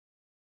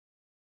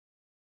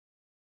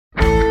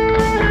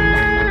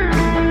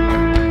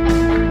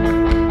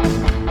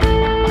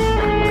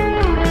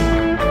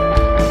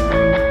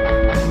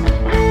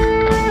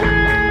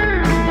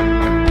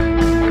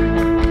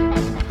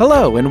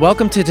Hello, and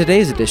welcome to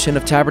today's edition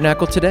of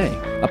Tabernacle Today,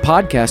 a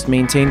podcast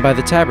maintained by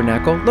the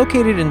Tabernacle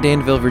located in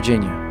Danville,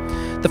 Virginia.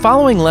 The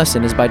following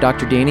lesson is by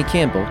Dr. Danny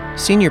Campbell,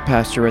 Senior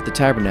Pastor at the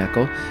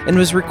Tabernacle, and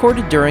was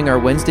recorded during our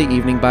Wednesday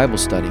evening Bible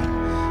study.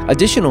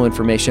 Additional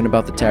information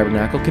about the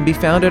Tabernacle can be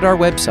found at our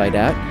website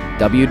at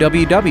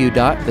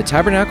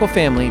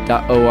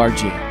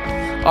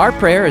www.thetabernaclefamily.org. Our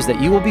prayer is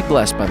that you will be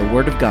blessed by the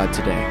Word of God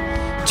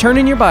today. Turn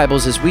in your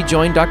Bibles as we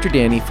join Dr.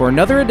 Danny for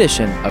another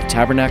edition of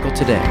Tabernacle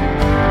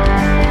Today.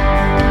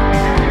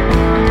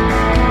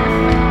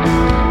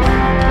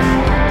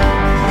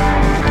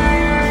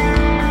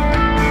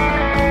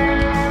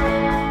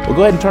 Well,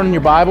 go ahead and turn in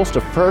your Bibles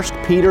to 1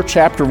 Peter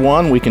chapter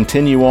 1. We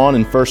continue on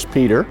in 1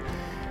 Peter.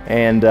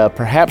 And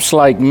perhaps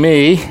like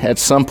me, at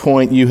some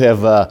point you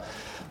have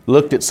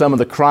looked at some of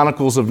the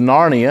Chronicles of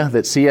Narnia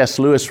that C.S.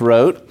 Lewis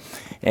wrote.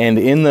 And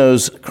in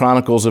those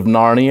Chronicles of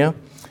Narnia,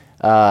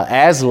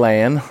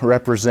 Aslan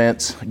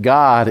represents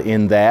God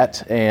in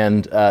that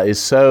and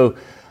is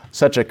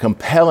such a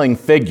compelling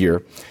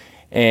figure.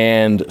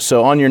 And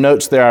so on your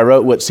notes there, I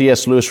wrote what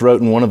C.S. Lewis wrote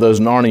in one of those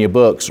Narnia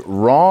books.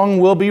 Wrong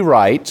will be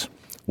right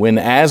when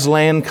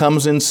Aslan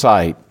comes in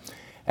sight.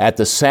 At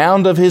the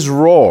sound of his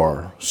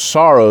roar,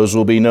 sorrows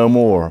will be no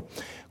more.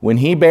 When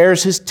he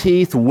bares his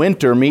teeth,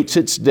 winter meets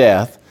its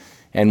death.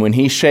 And when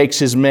he shakes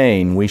his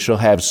mane, we shall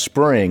have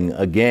spring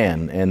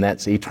again. And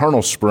that's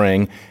eternal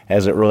spring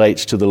as it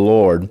relates to the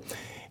Lord.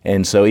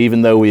 And so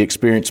even though we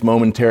experience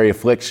momentary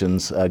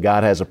afflictions,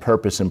 God has a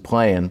purpose and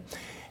plan.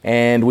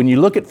 And when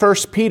you look at 1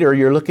 Peter,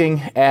 you're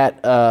looking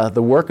at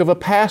the work of a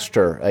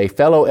pastor, a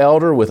fellow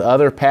elder with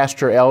other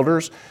pastor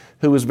elders,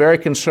 who was very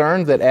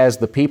concerned that as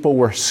the people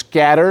were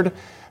scattered,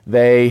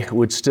 they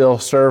would still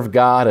serve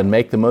God and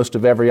make the most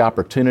of every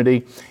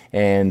opportunity.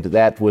 And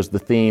that was the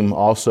theme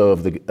also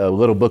of the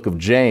little book of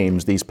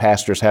James, these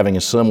pastors having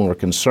a similar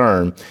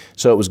concern.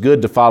 So it was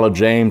good to follow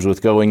James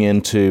with going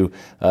into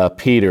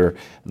Peter,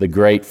 the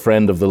great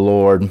friend of the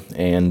Lord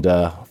and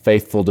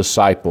faithful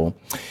disciple.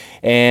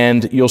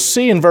 And you'll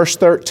see in verse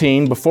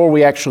 13, before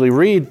we actually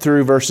read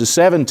through verses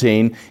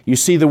 17, you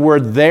see the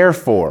word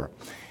therefore.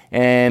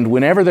 And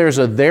whenever there's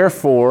a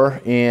therefore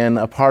in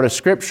a part of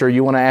Scripture,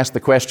 you want to ask the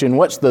question,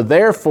 what's the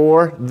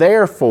therefore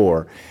there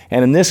for?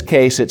 And in this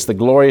case, it's the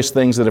glorious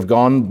things that have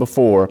gone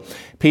before.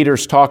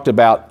 Peter's talked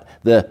about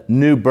the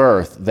new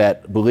birth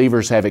that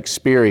believers have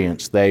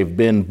experienced. They've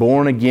been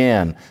born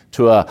again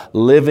to a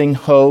living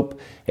hope,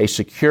 a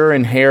secure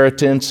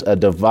inheritance, a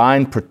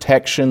divine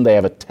protection. They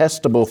have a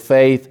testable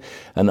faith,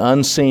 an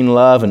unseen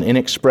love, and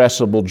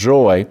inexpressible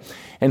joy.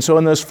 And so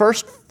in those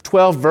first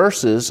 12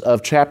 verses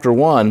of chapter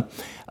 1,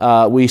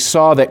 we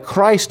saw that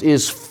Christ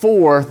is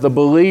for the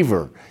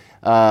believer.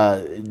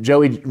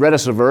 Joey read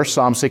us a verse,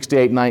 Psalm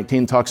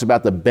 68:19 talks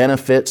about the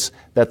benefits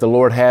that the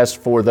Lord has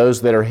for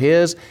those that are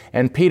His,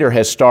 and Peter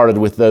has started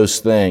with those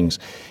things.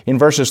 In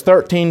verses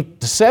 13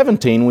 to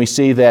 17, we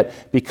see that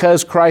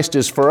because Christ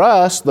is for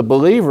us, the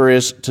believer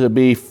is to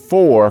be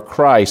for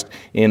Christ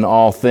in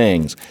all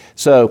things.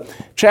 So,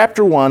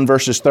 chapter 1,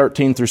 verses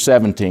 13 through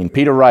 17,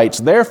 Peter writes,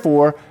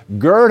 "Therefore,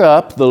 gird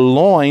up the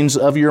loins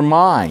of your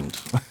mind."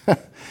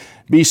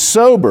 Be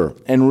sober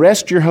and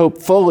rest your hope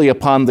fully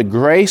upon the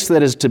grace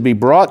that is to be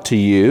brought to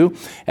you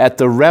at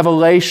the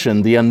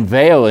revelation, the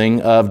unveiling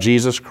of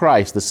Jesus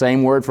Christ. The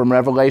same word from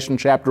Revelation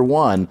chapter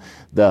 1,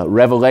 the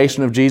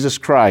revelation of Jesus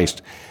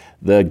Christ,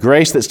 the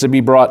grace that's to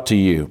be brought to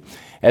you.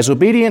 As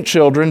obedient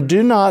children,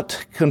 do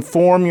not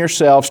conform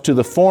yourselves to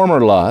the former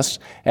lusts,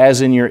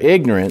 as in your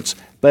ignorance,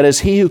 but as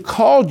He who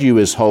called you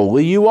is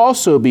holy, you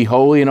also be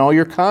holy in all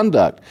your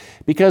conduct.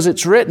 Because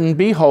it's written,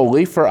 "Be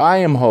holy, for I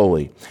am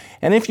holy."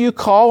 And if you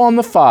call on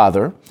the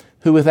Father,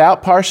 who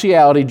without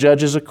partiality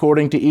judges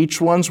according to each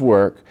one's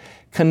work,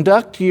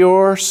 conduct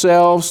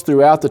yourselves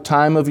throughout the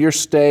time of your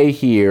stay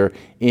here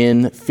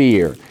in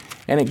fear.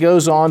 And it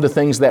goes on to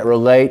things that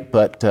relate,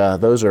 but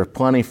those are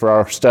plenty for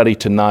our study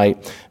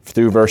tonight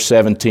through verse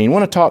 17. I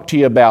want to talk to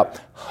you about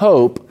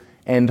hope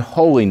and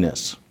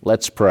holiness.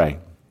 Let's pray.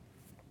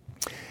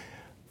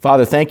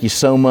 Father, thank you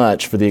so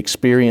much for the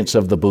experience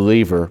of the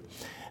believer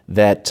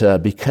that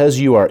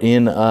because you are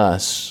in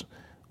us,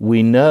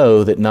 we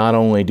know that not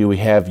only do we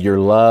have your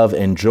love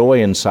and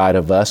joy inside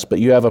of us, but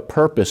you have a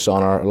purpose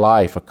on our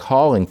life, a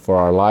calling for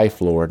our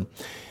life, Lord.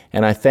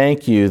 And I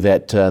thank you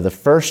that the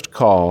first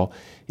call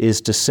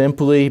is to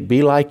simply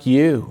be like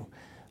you.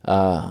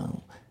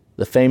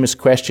 The famous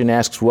question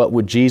asks, what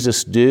would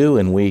Jesus do?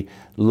 And we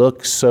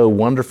look so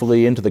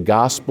wonderfully into the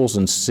Gospels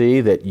and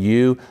see that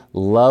you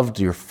loved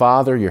your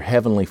Father, your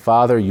Heavenly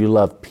Father. You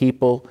loved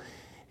people.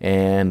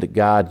 And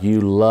God,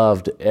 you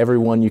loved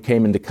everyone you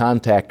came into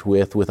contact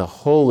with a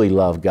holy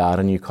love, God,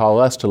 and you call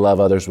us to love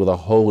others with a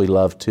holy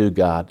love too,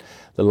 God,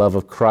 the love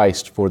of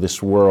Christ for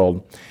this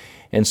world.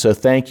 And so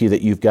thank you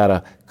that you've got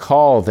a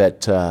call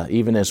that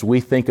even as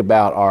we think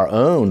about our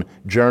own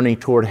journey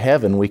toward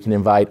heaven, we can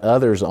invite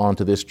others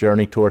onto this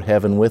journey toward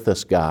heaven with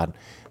us, God.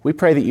 We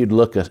pray that you'd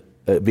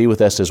be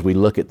with us as we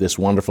look at this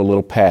wonderful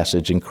little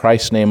passage. In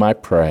Christ's name I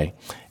pray,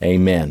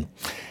 amen.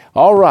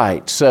 All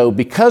right, so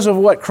because of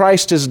what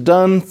Christ has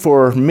done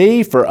for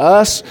me, for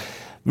us,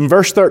 In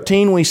verse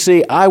 13, we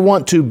see, I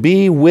want to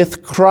be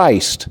with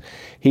Christ.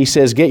 He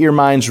says, get your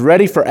minds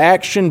ready for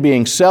action,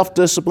 being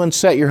self-disciplined.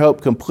 Set your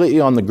hope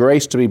completely on the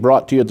grace to be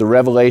brought to you at the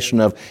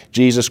revelation of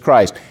Jesus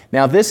Christ.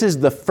 Now, this is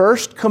the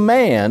first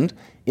command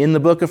in the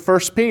book of 1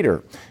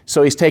 Peter.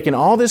 So he's taken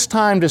all this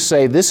time to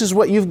say, this is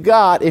what you've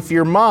got if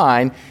you're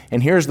mine.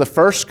 And here's the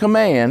first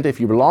command. If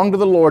you belong to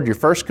the Lord, your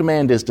first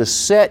command is to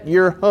set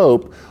your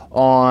hope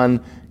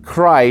on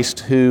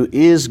Christ, who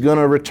is going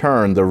to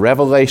return. The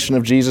revelation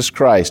of Jesus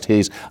Christ,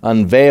 His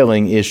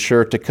unveiling is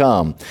sure to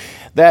come.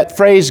 That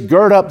phrase,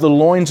 gird up the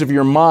loins of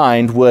your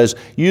mind, was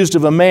used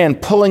of a man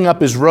pulling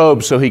up his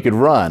robe so he could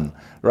run,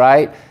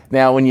 right?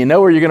 Now, when you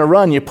know where you're going to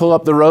run, you pull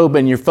up the robe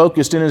and you're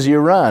focused in as you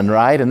run,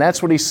 right? And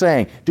that's what he's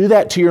saying. Do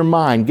that to your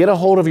mind. Get a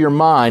hold of your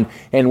mind,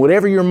 and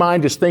whatever your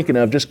mind is thinking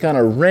of, just kind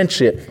of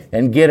wrench it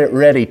and get it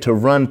ready to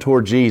run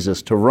toward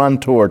Jesus, to run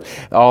toward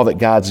all that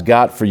God's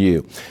got for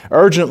you.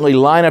 Urgently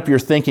line up your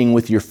thinking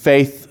with your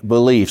faith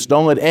beliefs.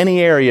 Don't let any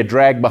area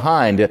drag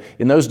behind.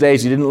 In those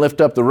days, you didn't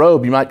lift up the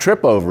robe, you might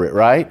trip over it,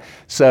 right?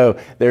 So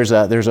there's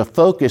a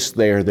focus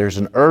there. There's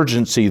an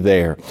urgency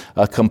there,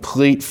 a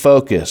complete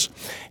focus.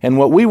 And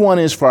what we want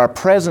is for our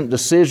present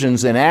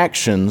decisions and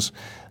actions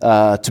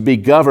to be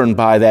governed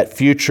by that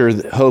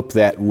future hope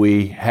that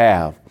we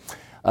have.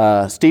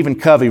 Stephen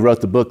Covey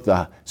wrote the book,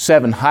 The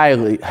 7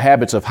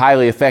 Habits of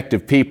Highly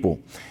Effective People.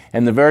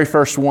 And the very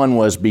first one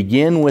was,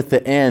 begin with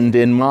the end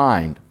in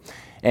mind.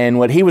 And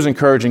what he was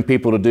encouraging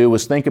people to do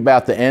was think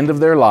about the end of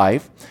their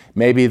life,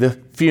 maybe the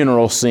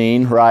funeral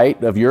scene,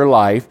 right, of your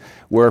life,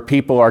 where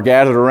people are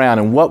gathered around,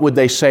 and what would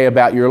they say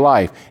about your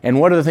life? And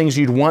what are the things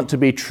you'd want to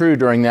be true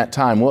during that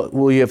time? What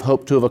will you have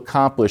hoped to have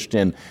accomplished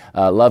in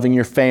loving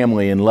your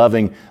family and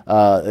loving,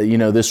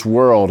 this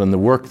world and the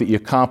work that you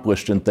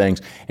accomplished and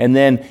things? And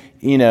then,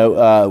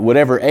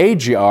 whatever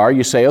age you are,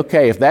 you say,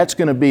 okay, if that's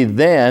going to be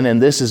then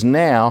and this is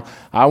now,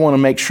 I want to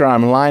make sure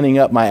I'm lining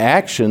up my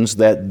actions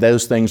that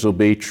those things will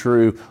be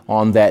true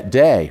on that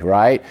day,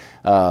 right?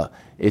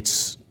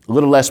 It's a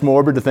little less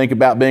morbid to think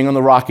about being on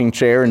the rocking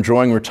chair,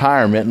 enjoying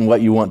retirement and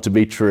what you want to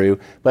be true.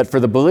 But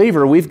for the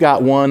believer, we've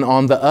got one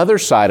on the other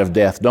side of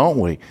death, don't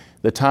we?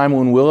 The time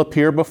when we'll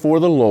appear before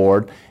the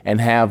Lord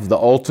and have the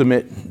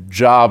ultimate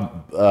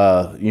job,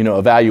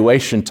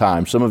 evaluation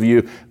time. Some of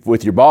you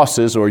with your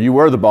bosses, or you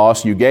were the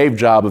boss, you gave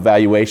job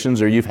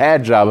evaluations, or you've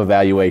had job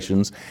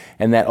evaluations,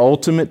 and that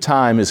ultimate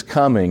time is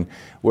coming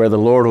where the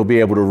Lord will be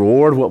able to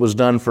reward what was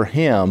done for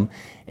Him,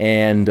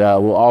 and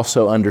we'll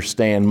also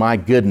understand, my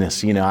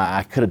goodness,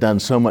 I could have done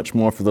so much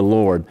more for the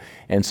Lord.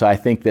 And so I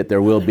think that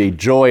there will be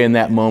joy in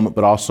that moment,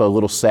 but also a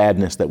little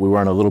sadness that we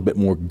weren't a little bit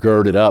more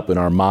girded up in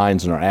our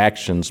minds and our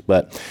actions.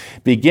 But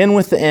begin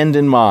with the end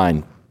in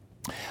mind.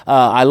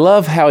 I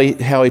love how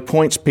he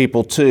points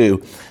people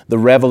to the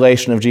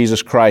revelation of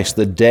Jesus Christ,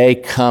 the day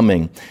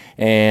coming,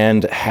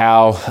 and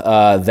how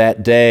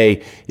that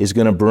day is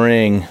going to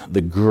bring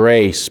the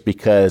grace.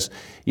 Because,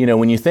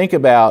 when you think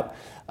about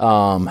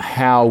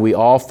how we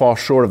all fall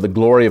short of the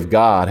glory of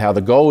God, how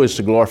the goal is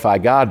to glorify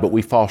God, but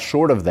we fall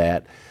short of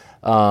that.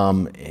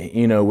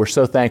 We're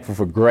so thankful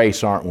for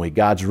grace, aren't we?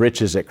 God's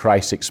riches at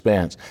Christ's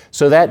expense.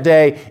 So that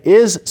day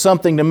is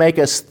something to make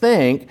us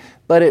think,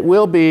 but it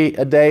will be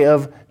a day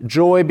of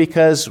joy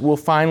because we'll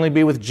finally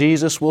be with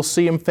Jesus. We'll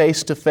see Him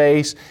face to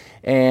face.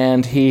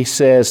 And he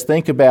says,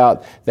 think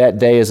about that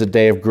day as a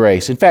day of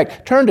grace. In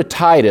fact, turn to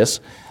Titus.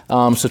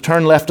 So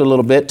turn left a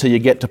little bit till you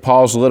get to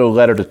Paul's little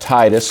letter to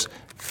Titus.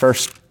 1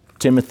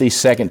 Timothy,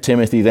 2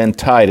 Timothy, then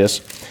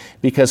Titus.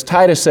 Because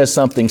Titus says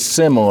something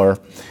similar.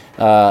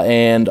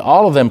 And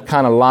all of them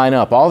kind of line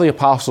up. All the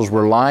apostles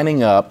were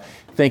lining up,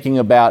 thinking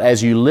about,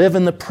 as you live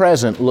in the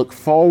present, look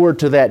forward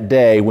to that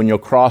day when you'll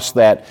cross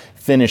that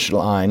finish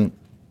line.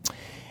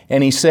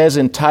 And he says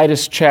in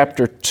Titus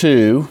chapter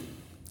 2,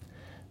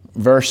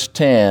 verse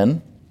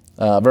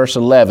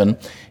 11,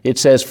 it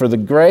says, "For the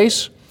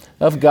grace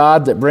of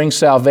God that brings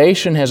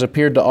salvation has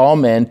appeared to all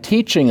men,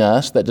 teaching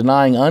us that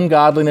denying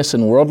ungodliness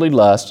and worldly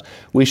lusts,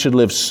 we should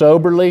live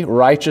soberly,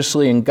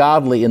 righteously, and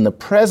godly in the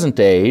present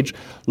age,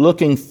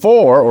 looking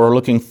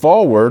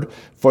forward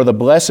for the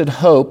blessed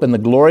hope and the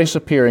glorious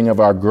appearing of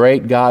our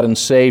great God and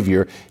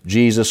Savior,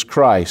 Jesus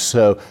Christ."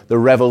 So the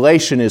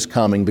revelation is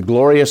coming. The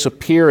glorious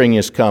appearing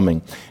is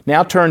coming.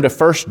 Now turn to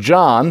 1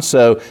 John.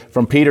 So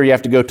from Peter, you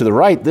have to go to the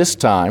right this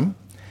time.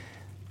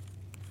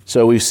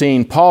 So we've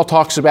seen Paul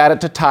talks about it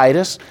to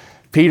Titus.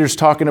 Peter's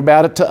talking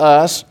about it to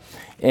us.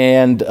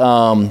 And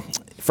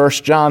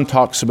 1 John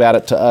talks about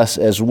it to us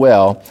as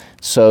well.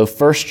 So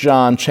 1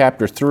 John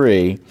chapter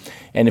 3.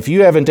 And if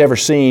you haven't ever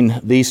seen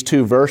these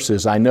two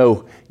verses, I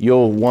know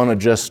you'll want to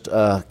just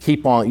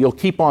keep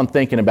on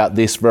thinking about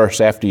this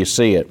verse after you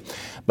see it.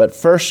 But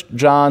 1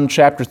 John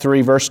chapter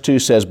 3 verse 2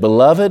 says,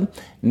 "Beloved,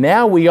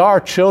 now we are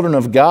children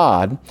of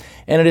God,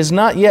 and it has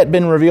not yet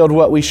been revealed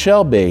what we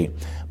shall be.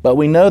 But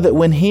we know that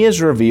when He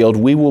is revealed,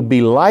 we will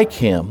be like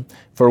Him,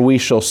 for we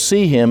shall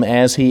see Him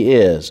as He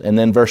is." And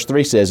then verse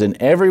 3 says, "And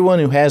everyone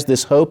who has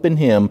this hope in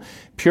Him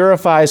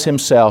purifies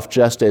himself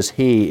just as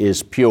He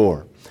is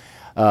pure."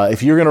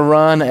 If you're going to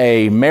run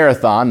a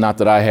marathon, not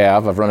that I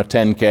have, I've run a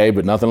 10K,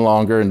 but nothing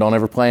longer, and don't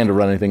ever plan to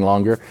run anything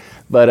longer.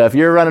 But if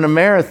you're running a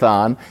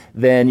marathon,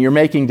 then you're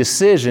making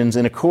decisions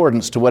in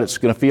accordance to what it's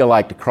going to feel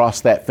like to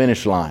cross that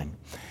finish line.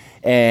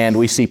 And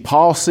we see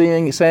Paul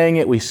saying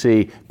it, we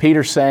see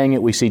Peter saying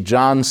it, we see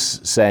John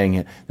saying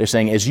it. They're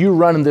saying, as you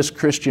run in this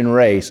Christian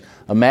race,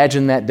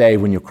 imagine that day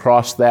when you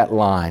cross that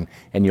line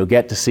and you'll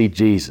get to see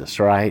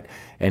Jesus, right?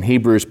 And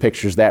Hebrews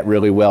pictures that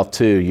really well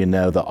too. You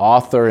know, the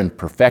author and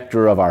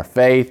perfecter of our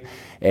faith,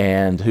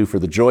 and who for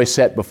the joy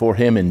set before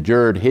him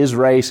endured his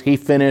race, he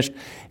finished.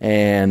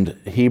 And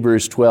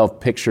Hebrews 12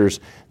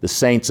 pictures the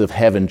saints of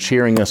heaven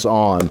cheering us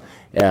on.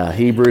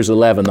 Hebrews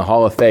 11, the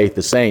hall of faith,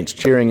 the saints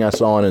cheering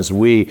us on as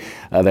we,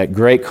 that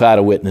great cloud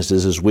of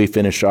witnesses, as we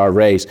finish our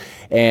race.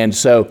 And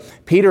so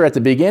Peter at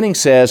the beginning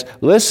says,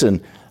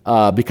 listen,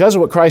 because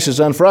of what Christ has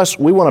done for us,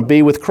 we want to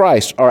be with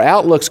Christ. Our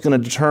outlook's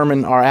going to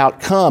determine our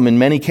outcome in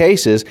many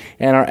cases,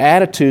 and our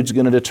attitude's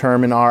going to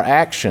determine our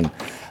action.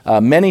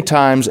 Many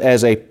times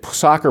as a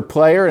soccer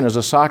player and as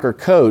a soccer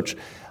coach,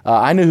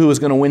 I knew who was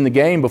going to win the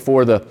game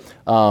before the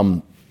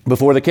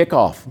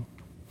kickoff.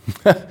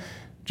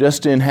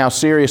 Just in how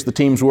serious the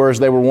teams were as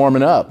they were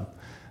warming up.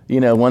 You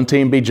know, one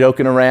team be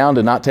joking around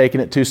and not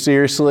taking it too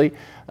seriously.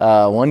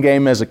 One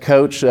game as a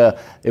coach,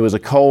 it was a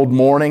cold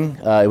morning.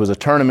 It was a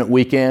tournament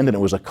weekend and it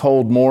was a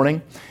cold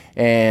morning.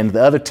 And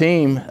the other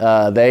team,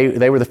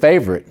 they were the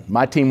favorite.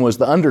 My team was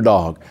the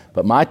underdog.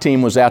 But my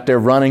team was out there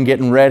running,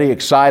 getting ready,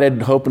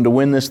 excited, hoping to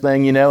win this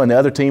thing, you know. And the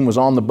other team was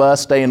on the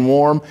bus, staying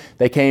warm.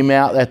 They came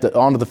out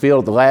onto the field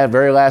at the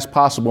very last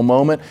possible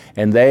moment,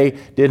 and they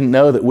didn't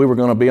know that we were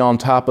going to be on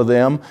top of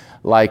them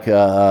like,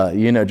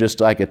 just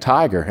like a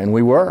tiger. And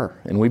we were,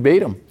 and we beat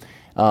them.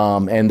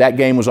 And that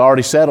game was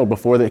already settled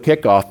before the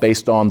kickoff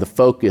based on the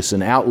focus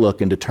and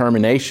outlook and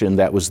determination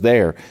that was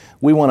there.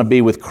 We want to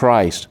be with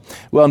Christ.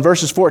 Well, in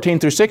verses 14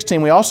 through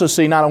 16, we also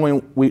see not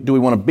only do we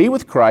want to be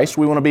with Christ,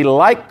 we want to be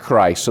like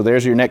Christ. So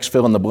there's your next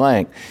fill in the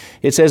blank.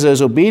 It says,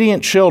 as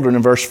obedient children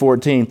in verse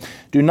 14,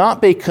 do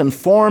not be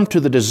conformed to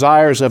the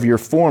desires of your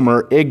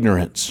former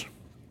ignorance.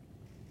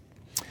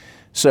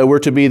 So we're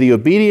to be the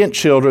obedient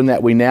children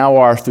that we now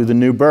are through the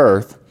new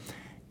birth.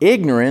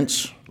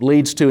 Ignorance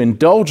leads to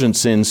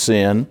indulgence in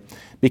sin.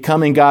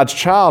 Becoming God's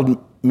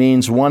child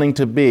means wanting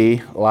to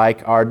be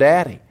like our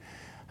daddy.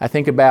 I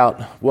think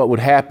about what would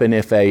happen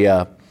if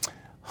a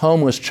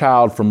homeless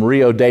child from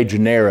Rio de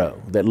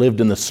Janeiro that lived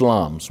in the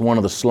slums, one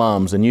of the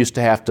slums, and used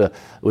to have to,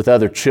 with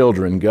other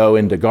children, go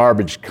into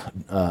garbage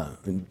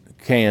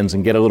cans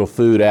and get a little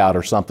food out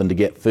or something to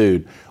get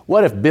food.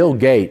 What if Bill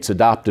Gates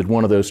adopted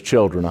one of those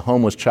children, a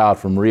homeless child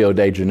from Rio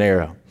de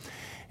Janeiro?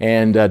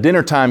 And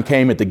dinner time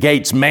came at the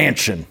Gates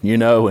mansion, you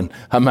know, and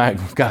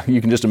you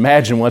can just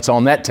imagine what's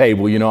on that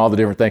table, you know, all the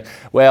different things.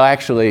 Well,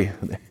 actually,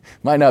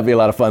 might not be a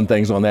lot of fun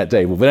things on that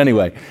table, but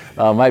anyway,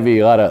 might be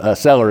a lot of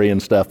celery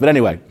and stuff. But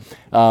anyway,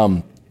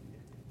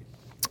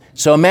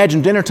 so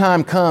imagine dinner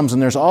time comes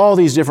and there's all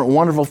these different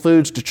wonderful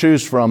foods to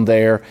choose from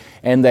there,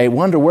 and they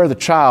wonder where the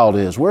child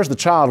is. Where's the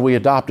child we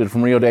adopted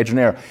from Rio de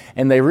Janeiro?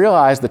 And they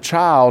realize the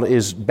child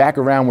is back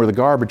around where the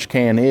garbage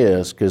can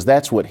is, because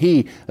that's what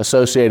he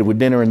associated with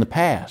dinner in the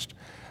past.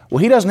 Well,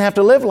 he doesn't have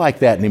to live like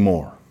that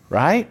anymore,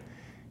 right?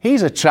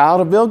 He's a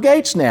child of Bill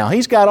Gates now.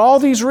 He's got all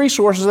these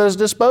resources at his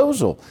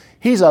disposal.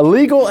 He's a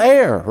legal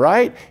heir,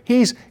 right?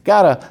 He's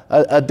got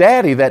a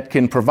daddy that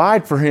can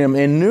provide for him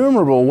in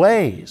innumerable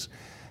ways.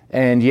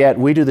 And yet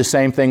we do the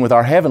same thing with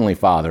our Heavenly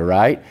Father,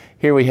 right?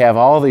 Here we have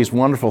all these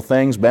wonderful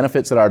things,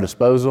 benefits at our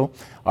disposal,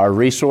 our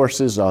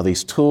resources, all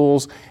these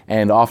tools,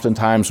 and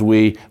oftentimes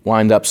we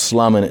wind up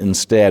slumming it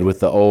instead with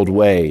the old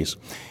ways.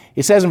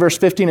 It says in verse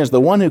 15, as the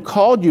one who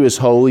called you is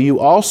holy, you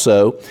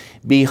also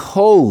be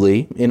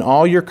holy in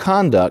all your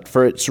conduct,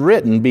 for it's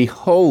written, be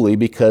holy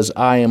because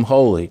I am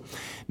holy.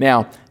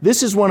 Now,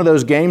 this is one of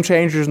those game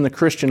changers in the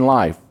Christian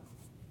life.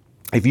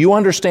 If you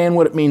understand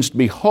what it means to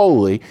be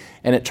holy,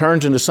 and it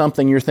turns into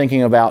something you're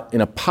thinking about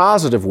in a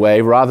positive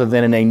way rather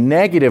than in a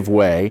negative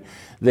way,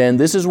 then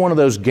this is one of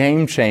those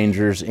game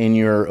changers in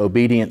your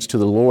obedience to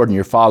the Lord and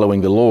your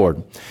following the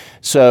Lord.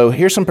 So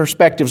here's some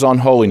perspectives on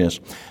holiness.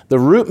 The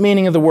root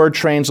meaning of the word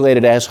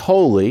translated as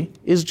holy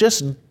is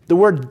just the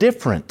word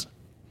different.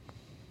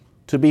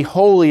 To be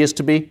holy is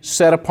to be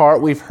set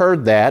apart. We've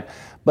heard that.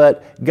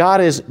 But God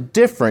is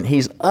different.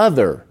 He's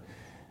other.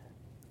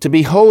 To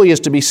be holy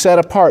is to be set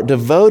apart,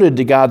 devoted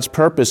to God's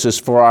purposes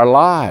for our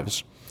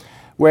lives.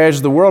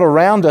 Whereas the world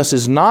around us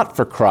is not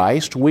for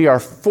Christ, we are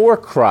for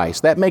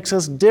Christ. That makes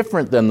us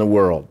different than the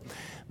world.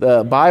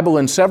 The Bible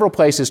in several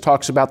places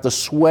talks about the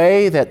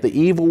sway that the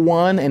evil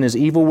one and his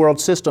evil world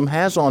system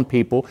has on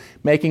people,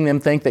 making them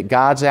think that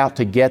God's out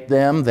to get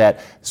them, that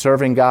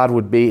serving God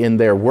would be in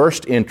their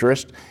worst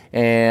interest,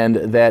 and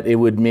that it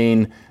would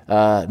mean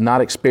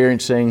not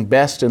experiencing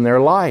best in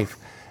their life.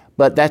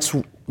 But that's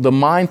the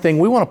mind thing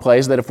we want to play,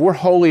 is that if we're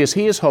holy as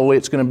He is holy,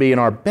 it's going to be in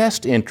our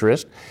best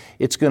interest.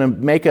 It's going to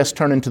make us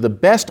turn into the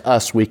best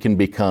us we can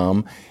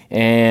become,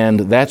 and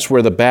that's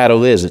where the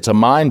battle is. It's a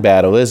mind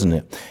battle, isn't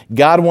it?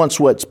 God wants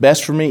what's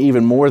best for me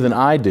even more than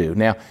I do.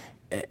 Now,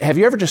 have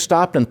you ever just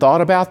stopped and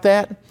thought about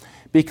that?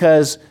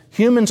 Because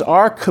humans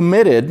are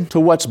committed to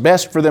what's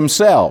best for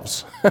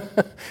themselves.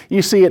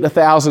 You see it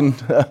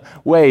 1,000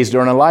 ways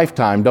during a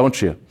lifetime,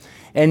 don't you?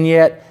 And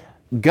yet,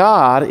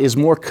 God is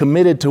more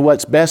committed to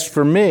what's best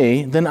for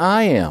me than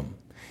I am.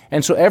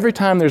 And so every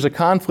time there's a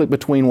conflict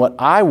between what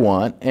I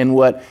want and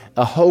what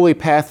a holy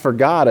path for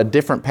God, a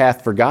different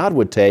path for God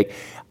would take,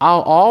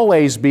 I'll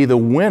always be the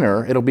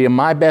winner. It'll be in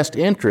my best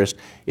interest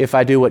if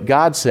I do what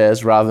God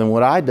says rather than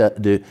what I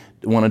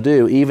want to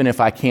do, even if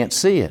I can't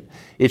see it.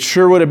 It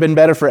sure would have been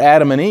better for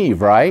Adam and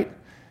Eve, right?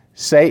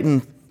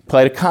 Satan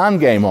played a con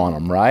game on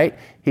them, right?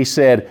 He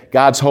said,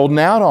 God's holding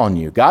out on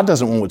you. God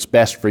doesn't want what's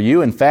best for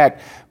you. In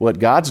fact, what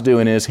God's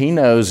doing is He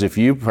knows if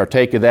you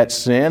partake of that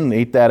sin and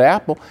eat that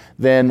apple,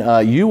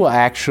 then you will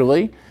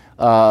actually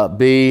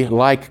be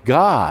like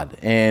God,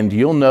 and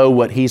you'll know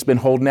what He's been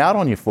holding out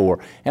on you for.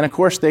 And of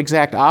course, the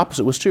exact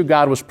opposite was true.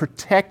 God was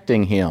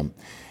protecting him.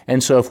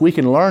 And so if we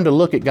can learn to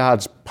look at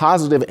God's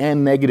positive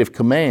and negative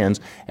commands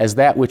as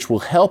that which will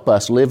help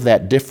us live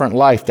that different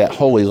life, that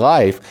holy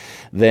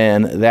life,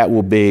 then that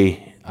will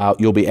be,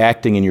 you'll be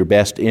acting in your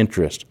best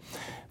interest.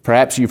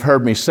 Perhaps you've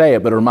heard me say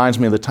it, but it reminds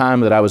me of the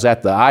time that I was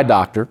at the eye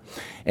doctor,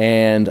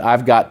 and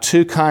I've got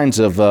two kinds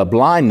of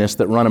blindness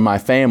that run in my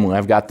family.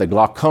 I've got the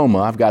glaucoma,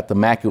 I've got the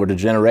macular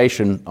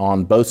degeneration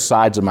on both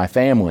sides of my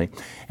family,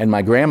 and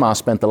my grandma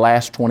spent the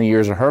last 20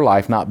 years of her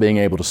life not being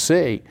able to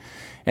see.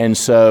 And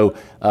so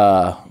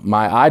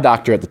my eye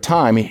doctor at the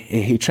time,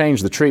 he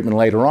changed the treatment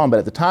later on, but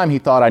at the time he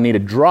thought I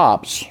needed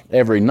drops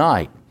every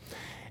night.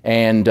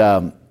 And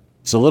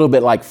it's a little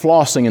bit like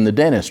flossing in the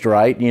dentist,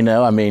 right? You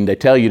know, I mean, they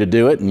tell you to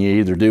do it and you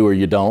either do or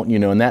you don't, you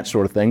know, and that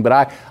sort of thing.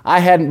 But I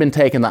hadn't been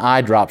taking the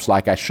eye drops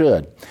like I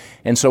should.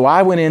 And so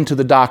I went into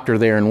the doctor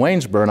there in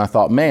Waynesboro and I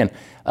thought, man,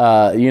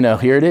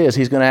 here it is.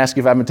 He's going to ask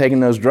if I've been taking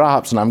those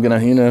drops and I'm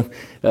going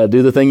to,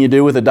 do the thing you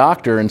do with a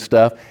doctor and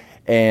stuff.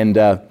 And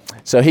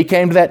so he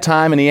came to that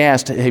time and he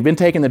asked, have you been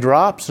taking the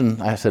drops?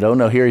 And I said, oh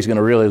no, here he's going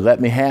to really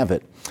let me have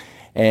it.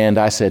 And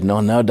I said,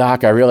 no,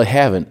 Doc, I really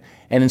haven't.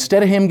 And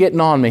instead of him getting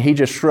on me, he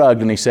just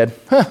shrugged and he said,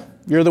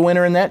 you're the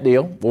winner in that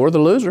deal, or the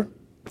loser,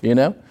 you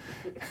know.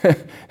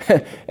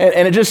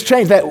 and it just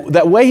changed.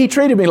 That way he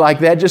treated me like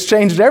that just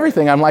changed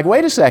everything. I'm like,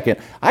 wait a second,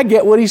 I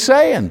get what he's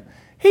saying.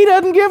 He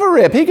doesn't give a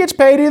rip. He gets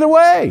paid either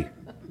way.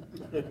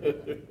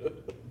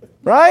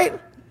 Right?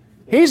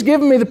 He's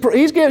giving me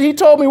he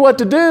told me what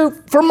to do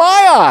for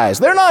my eyes.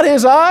 They're not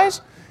his eyes.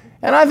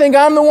 And I think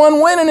I'm the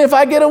one winning if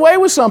I get away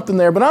with something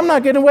there, but I'm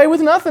not getting away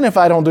with nothing if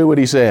I don't do what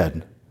he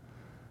said.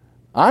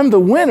 I'm the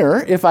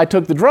winner if I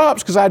took the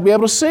drops because I'd be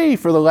able to see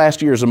for the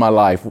last years of my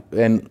life,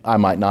 and I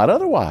might not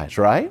otherwise,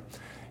 right?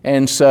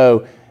 And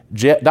so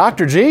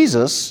Dr.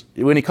 Jesus,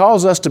 when He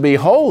calls us to be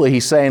holy,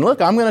 He's saying, look,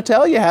 I'm going to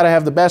tell you how to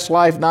have the best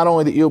life, not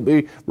only that you'll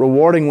be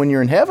rewarding when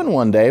you're in heaven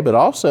one day, but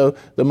also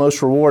the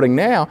most rewarding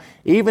now.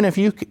 Even if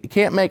you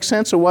can't make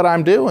sense of what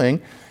I'm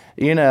doing,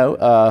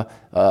 by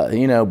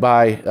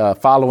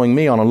following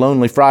me on a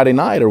lonely Friday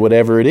night or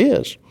whatever it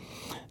is.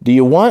 Do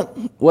you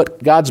want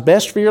what God's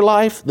best for your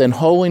life? Then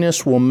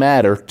holiness will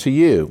matter to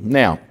you.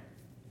 Now,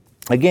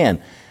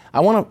 again,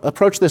 I want to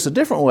approach this a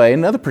different way,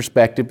 another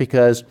perspective,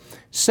 because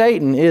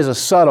Satan is a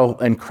subtle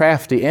and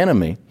crafty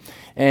enemy,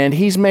 and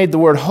he's made the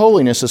word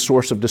holiness a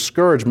source of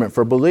discouragement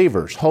for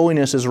believers.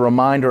 Holiness is a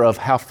reminder of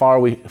how far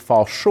we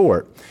fall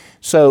short.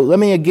 So let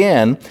me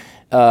again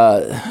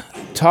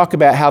talk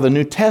about how the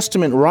New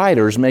Testament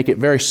writers make it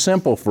very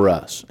simple for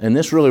us, and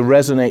this really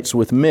resonates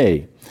with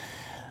me.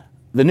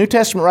 The New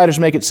Testament writers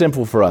make it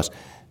simple for us.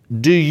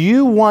 Do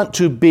you want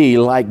to be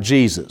like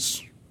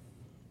Jesus?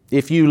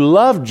 If you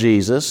love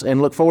Jesus and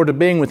look forward to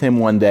being with Him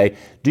one day,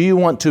 do you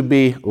want to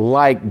be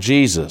like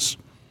Jesus?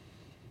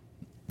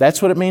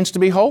 That's what it means to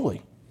be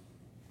holy.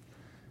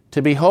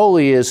 To be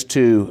holy is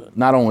to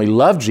not only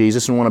love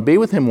Jesus and want to be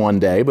with Him one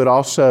day, but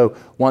also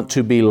want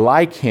to be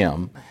like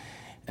Him,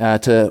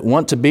 to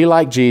want to be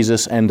like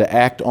Jesus and to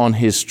act on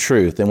His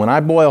truth. And when I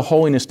boil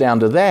holiness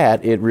down to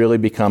that, it really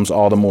becomes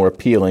all the more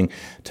appealing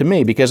to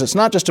me, because it's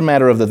not just a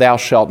matter of the thou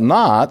shalt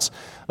nots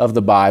of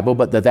the Bible,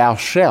 but the thou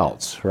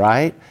shalts,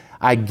 right?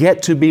 I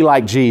get to be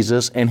like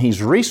Jesus, and He's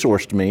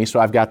resourced me, so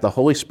I've got the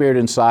Holy Spirit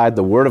inside,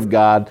 the Word of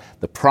God,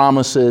 the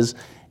promises,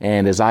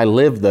 and as I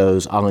live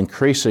those, I'll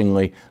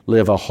increasingly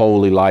live a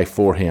holy life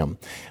for Him.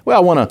 Well,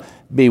 I want to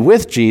be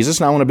with Jesus,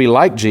 and I want to be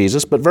like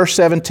Jesus, but verse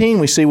 17,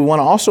 we see we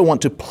also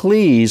want to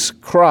please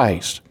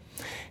Christ.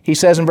 He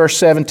says in verse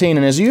 17,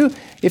 and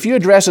if you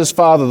address as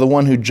Father, the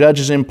one who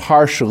judges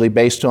impartially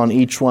based on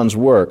each one's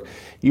work,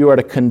 you are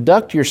to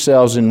conduct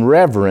yourselves in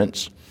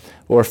reverence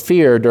or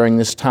fear during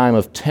this time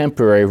of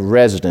temporary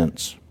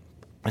residence.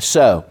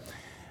 So,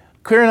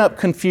 clearing up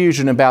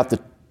confusion about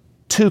the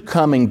two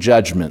coming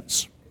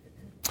judgments.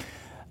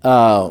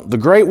 The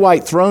great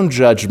white throne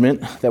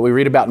judgment that we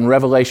read about in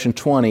Revelation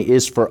 20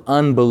 is for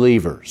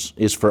unbelievers,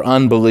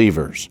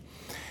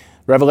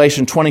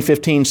 Revelation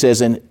 20:15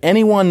 says, and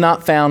anyone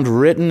not found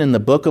written in the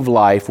book of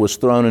life was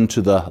thrown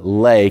into the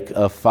lake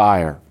of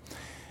fire.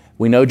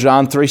 We know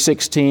John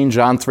 3:16,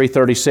 John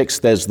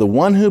 3:36 says, the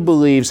one who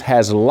believes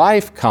has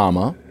life,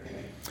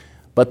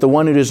 But the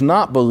one who does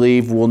not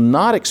believe will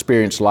not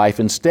experience life.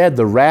 Instead,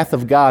 the wrath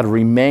of God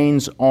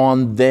remains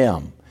on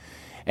them.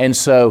 And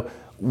so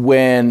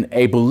when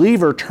a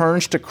believer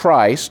turns to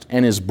Christ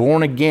and is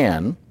born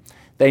again,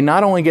 they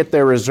not only get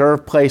their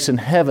reserved place in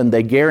heaven,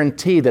 they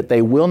guarantee that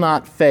they will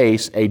not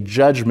face a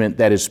judgment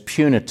that is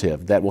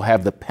punitive, that will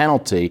have the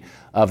penalty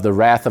of the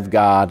wrath of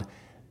God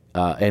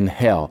and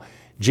hell.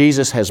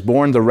 Jesus has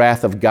borne the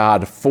wrath of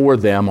God for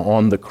them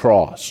on the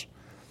cross.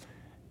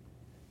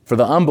 For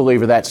the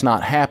unbeliever, that's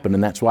not happened,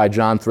 and that's why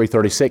John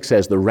 3:36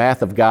 says the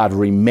wrath of God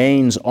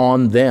remains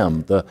on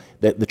them.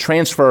 The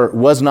transfer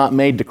was not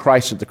made to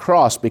Christ at the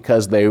cross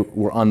because they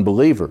were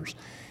unbelievers.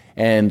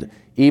 And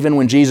even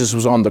when Jesus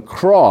was on the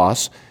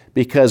cross,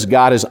 because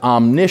God is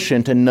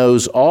omniscient and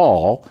knows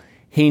all,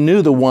 He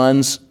knew the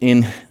ones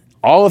in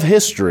all of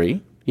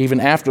history, even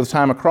after the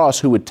time of cross,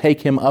 who would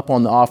take Him up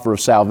on the offer of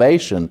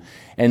salvation.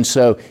 And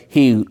so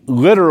He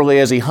literally,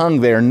 as He hung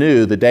there,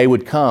 knew the day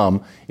would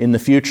come in the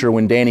future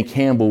when Danny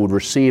Campbell would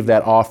receive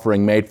that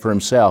offering made for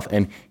himself,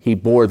 and He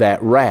bore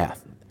that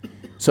wrath.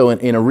 So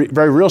in a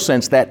very real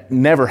sense, that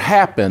never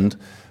happened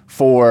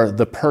for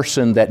the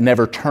person that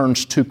never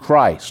turns to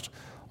Christ.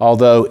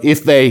 Although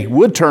if they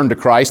would turn to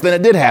Christ, then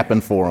it did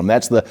happen for them.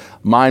 That's the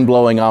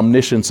mind-blowing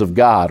omniscience of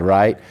God,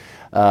 right?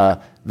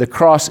 The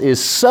cross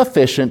is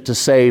sufficient to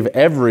save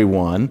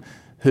everyone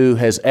who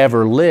has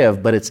ever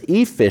lived, but it's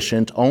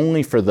efficient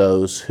only for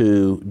those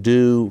who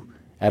do,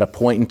 at a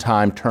point in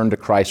time, turn to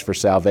Christ for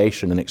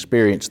salvation and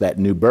experience that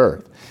new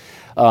birth.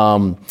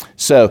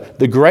 So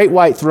the great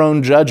white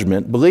throne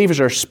judgment, believers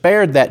are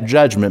spared that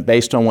judgment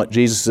based on what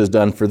Jesus has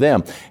done for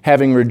them.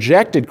 Having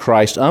rejected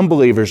Christ,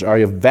 unbelievers are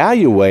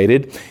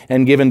evaluated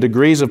and given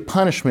degrees of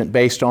punishment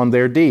based on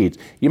their deeds.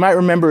 You might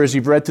remember as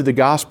you've read through the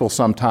gospel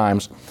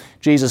sometimes,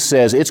 Jesus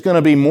says it's going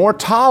to be more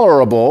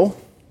tolerable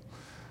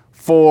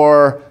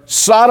for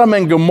Sodom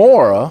and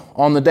Gomorrah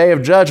on the day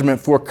of judgment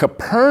for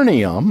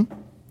Capernaum.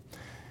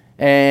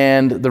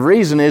 And the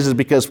reason is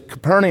because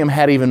Capernaum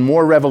had even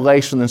more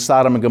revelation than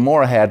Sodom and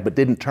Gomorrah had, but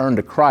didn't turn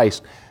to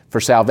Christ for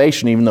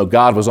salvation, even though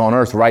God was on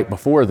earth right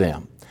before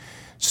them.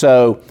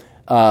 So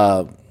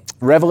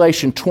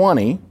Revelation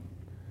 20,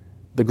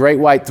 the great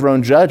white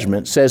throne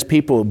judgment, says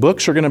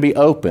books are going to be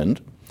opened,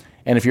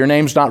 and if your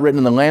name's not written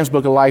in the Lamb's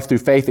Book of Life through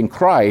faith in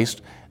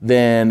Christ,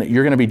 then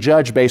you're going to be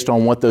judged based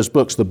on what those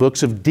books, the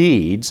books of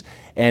deeds,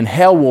 and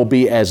hell will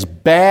be as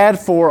bad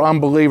for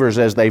unbelievers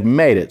as they've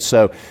made it.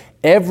 So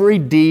every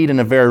deed in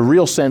a very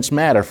real sense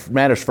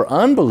matters for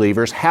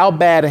unbelievers. How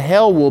bad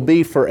hell will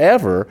be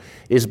forever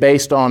is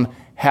based on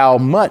how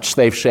much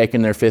they've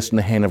shaken their fist in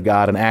the hand of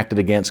God and acted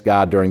against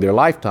God during their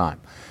lifetime.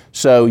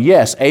 So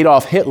yes,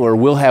 Adolf Hitler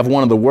will have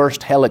one of the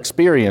worst hell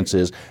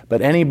experiences,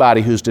 but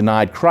anybody who's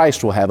denied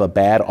Christ will have a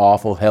bad,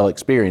 awful hell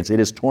experience. It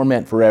is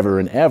torment forever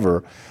and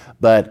ever,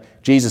 but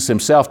Jesus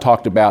Himself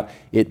talked about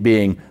it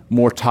being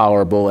more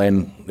tolerable,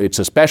 and it's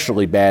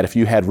especially bad if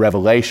you had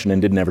revelation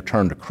and didn't ever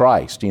turn to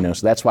Christ. So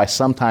that's why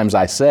sometimes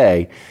I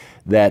say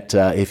that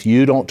if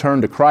you don't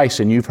turn to Christ,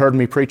 and you've heard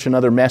me preach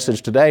another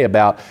message today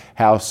about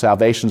how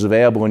salvation's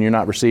available and you're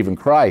not receiving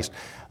Christ,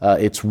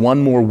 it's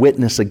one more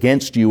witness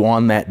against you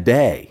on that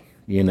day.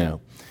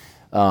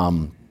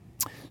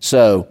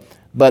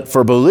 But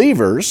for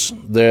believers,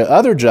 the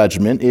other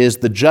judgment is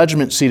the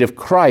judgment seat of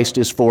Christ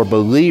is for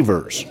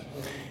believers.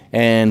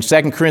 And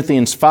 2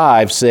 Corinthians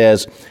 5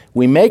 says,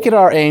 "We make it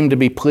our aim to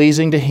be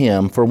pleasing to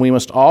Him, for we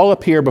must all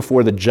appear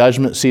before the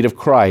judgment seat of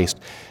Christ,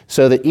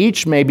 so that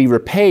each may be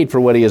repaid for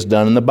what he has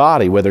done in the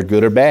body, whether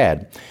good or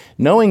bad.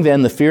 Knowing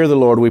then the fear of the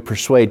Lord, we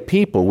persuade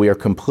people. We are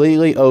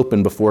completely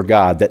open before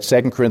God." That's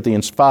 2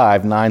 Corinthians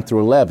 5, 9 through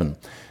 11.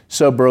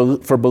 So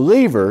for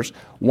believers,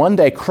 one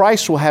day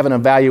Christ will have an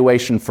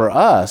evaluation for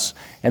us,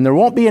 and there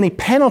won't be any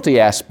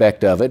penalty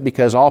aspect of it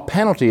because all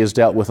penalty is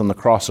dealt with on the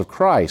cross of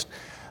Christ.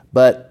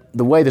 But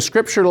the way the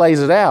Scripture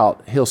lays it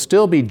out, He'll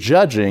still be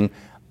judging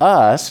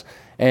us,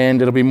 and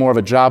it'll be more of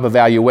a job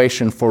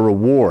evaluation for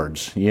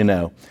rewards,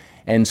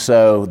 And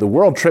so the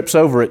world trips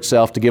over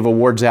itself to give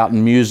awards out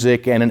in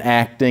music and in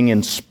acting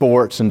and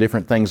sports and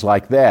different things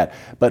like that.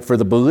 But for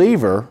the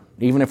believer,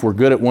 even if we're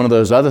good at one of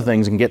those other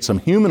things and get some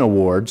human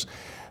awards,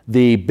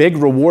 the big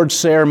reward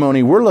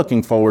ceremony we're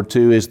looking forward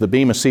to is the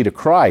Bema Seat of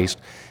Christ,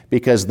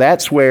 because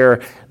that's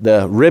where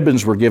the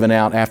ribbons were given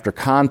out after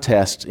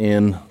contests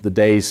in the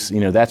days,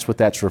 that's what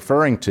that's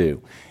referring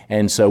to.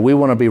 And so we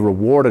want to be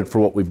rewarded for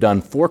what we've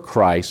done for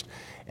Christ,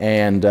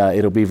 and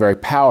it'll be very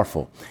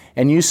powerful.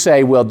 And you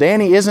say, well,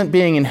 Danny, isn't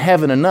being in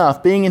heaven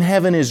enough? Being in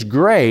heaven is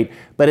great,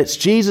 but it's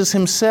Jesus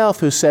Himself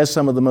who says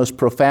some of the most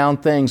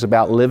profound things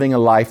about living a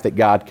life that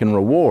God can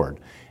reward.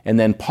 And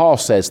then Paul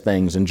says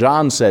things, and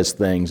John says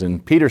things,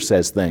 and Peter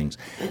says things.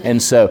 And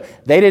so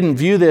they didn't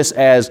view this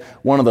as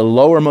one of the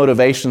lower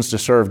motivations to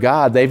serve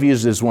God. They viewed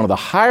it as one of the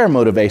higher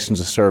motivations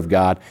to serve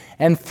God.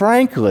 And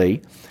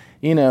frankly,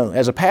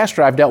 as a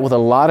pastor, I've dealt with a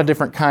lot of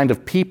different kind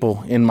of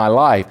people in my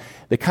life.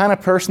 The kind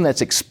of person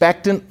that's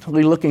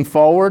expectantly looking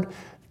forward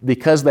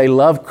because they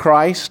love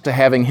Christ, to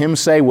having Him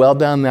say, "Well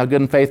done, thou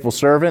good and faithful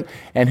servant,"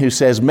 and who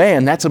says,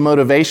 "Man, that's a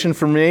motivation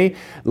for me."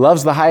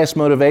 Love's the highest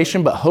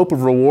motivation, but hope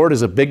of reward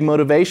is a big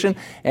motivation.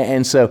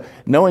 And so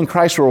knowing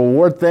Christ will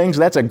reward things,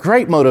 that's a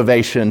great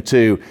motivation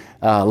to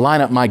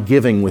line up my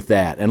giving with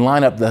that, and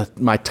line up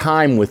my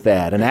time with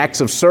that, and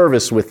acts of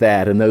service with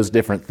that, and those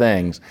different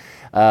things.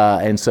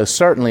 And so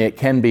certainly it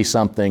can be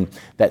something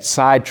that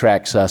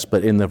sidetracks us,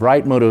 but in the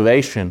right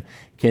motivation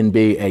can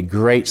be a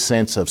great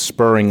sense of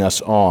spurring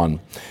us on.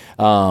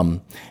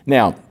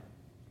 Now,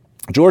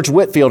 George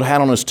Whitefield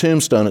had on his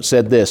tombstone, it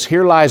said this: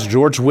 "Here lies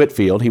George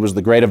Whitefield." He was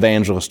the great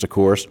evangelist, of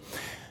course.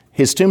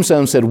 His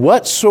tombstone said,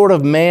 "What sort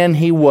of man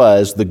he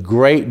was, the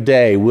great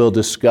day will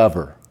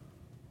discover."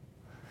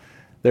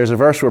 There's a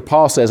verse where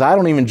Paul says, "I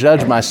don't even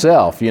judge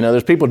myself."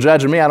 There's people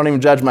judging me. I don't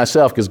even judge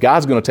myself, because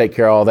God's going to take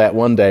care of all that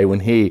one day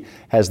when He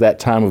has that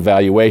time of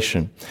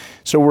evaluation.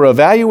 So we're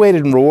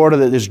evaluated and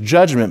rewarded at this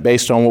judgment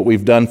based on what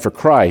we've done for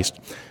Christ.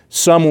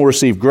 Some will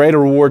receive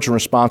greater rewards and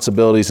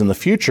responsibilities in the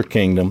future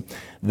kingdom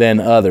than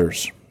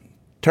others.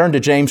 Turn to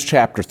James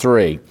chapter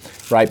 3,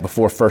 right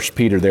before 1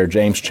 Peter there,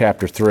 James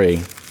chapter 3.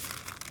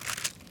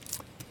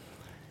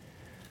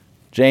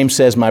 James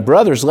says, "My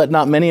brothers, let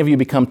not many of you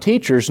become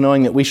teachers,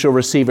 knowing that we shall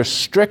receive a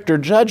stricter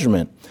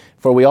judgment.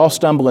 For we all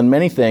stumble in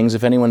many things.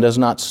 If anyone does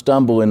not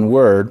stumble in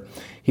word,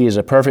 he is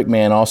a perfect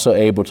man, also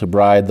able to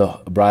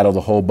bridle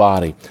the whole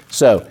body."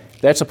 So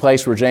that's a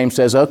place where James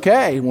says,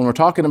 okay, when we're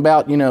talking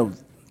about,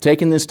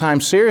 taking this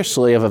time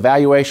seriously of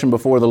evaluation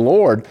before the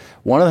Lord,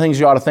 one of the things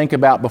you ought to think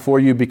about before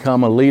you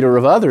become a leader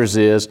of others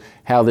is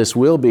how this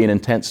will be an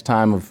intense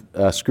time of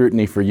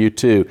scrutiny for you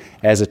too,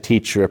 as a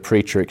teacher, a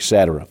preacher,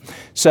 etc.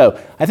 So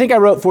I think I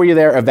wrote for you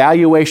there,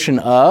 evaluation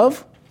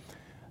of.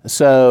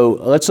 So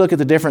let's look at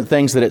the different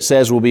things that it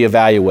says will be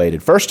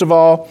evaluated. First of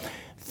all,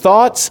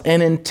 thoughts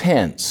and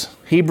intents.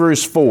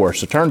 Hebrews 4.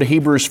 So turn to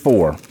Hebrews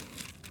 4.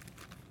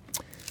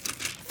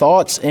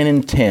 Thoughts and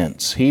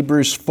intents.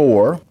 Hebrews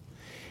 4.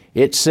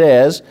 It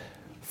says,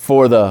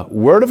 "For the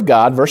Word of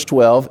God," verse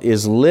 12,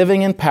 "is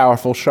living and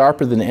powerful,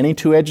 sharper than any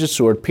two-edged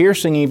sword,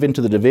 piercing even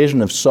to the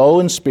division of soul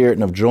and spirit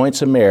and of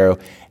joints and marrow,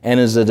 and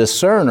is a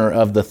discerner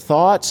of the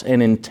thoughts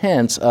and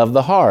intents of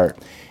the heart.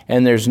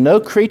 And there's no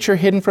creature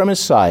hidden from His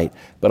sight,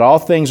 but all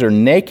things are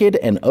naked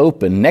and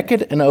open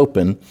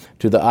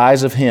to the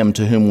eyes of Him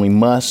to whom we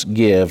must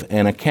give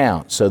an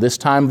account." So this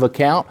time of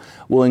account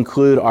will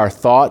include our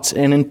thoughts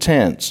and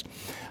intents.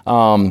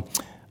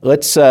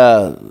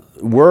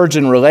 Words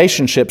and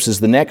relationships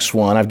is the next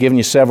one. I've given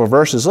you several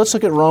verses. Let's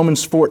look at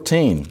Romans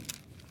 14.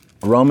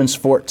 Romans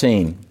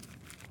 14.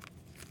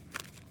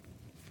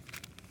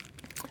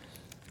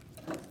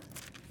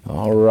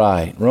 All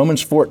right.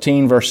 Romans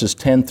 14, verses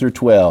 10 through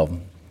 12.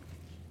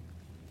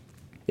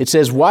 It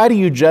says, "Why do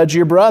you judge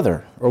your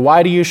brother? Or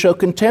why do you show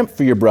contempt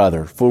for your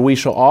brother? For we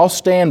shall all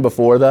stand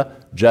before the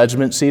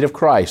judgment seat of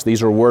Christ."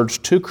 These are words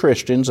to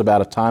Christians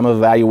about a time of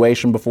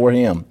evaluation before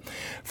Him.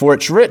 "For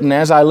it's written,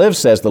 as I live,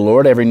 says the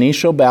Lord, every knee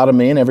shall bow to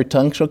me, and every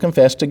tongue shall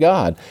confess to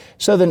God.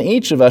 So then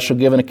each of us shall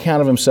give an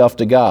account of himself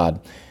to God.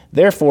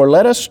 Therefore,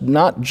 let us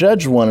not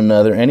judge one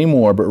another any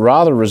more, but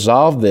rather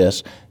resolve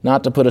this,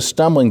 not to put a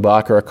stumbling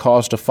block or a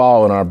cause to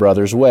fall in our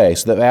brother's way."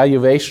 So the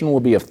evaluation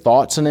will be of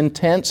thoughts and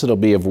intents. It'll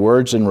be of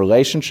words and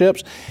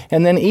relationships,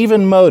 and then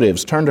even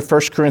motives. Turn to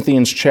 1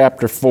 Corinthians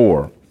chapter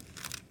 4.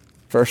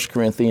 1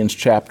 Corinthians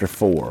chapter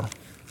 4,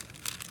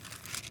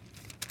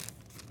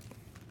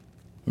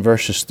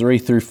 verses 3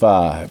 through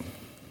 5.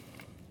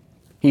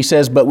 He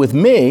says, "But with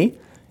me,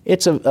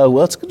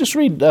 let's just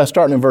read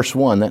starting in verse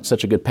 1. That's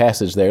such a good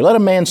passage there. "Let a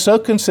man so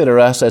consider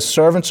us as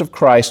servants of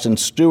Christ and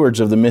stewards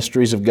of the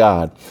mysteries of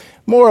God.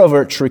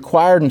 Moreover, it's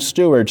required in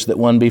stewards that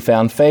one be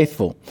found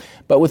faithful.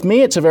 But with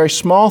me, it's a very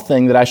small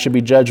thing that I should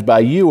be judged by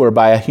you or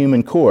by a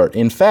human court.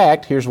 In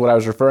fact," here's what I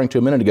was referring to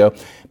a minute ago,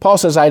 Paul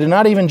says, "I do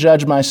not even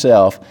judge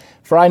myself,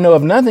 for I know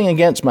of nothing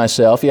against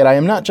myself, yet I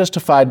am not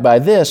justified by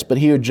this, but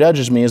He who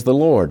judges me is the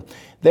Lord.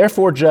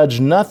 Therefore judge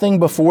nothing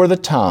before the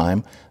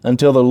time,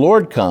 until the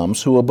Lord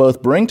comes, who will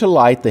both bring to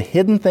light the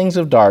hidden things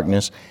of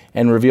darkness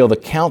and reveal the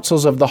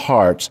counsels of the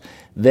hearts.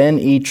 Then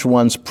each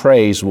one's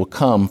praise will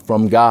come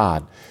from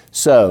God."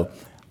 So,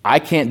 I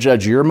can't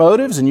judge your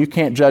motives and you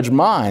can't judge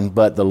mine,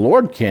 but the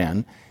Lord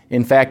can.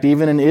 In fact,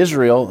 even in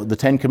Israel, the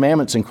 10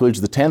 Commandments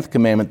includes the 10th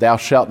commandment, "Thou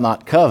shalt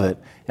not covet."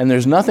 And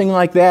there's nothing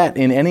like that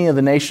in any of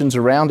the nations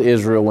around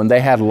Israel when they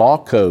had law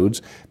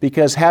codes,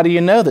 because how do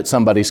you know that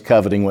somebody's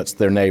coveting what's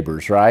their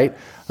neighbor's, right?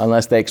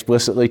 Unless they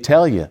explicitly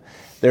tell you.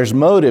 There's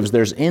motives,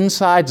 there's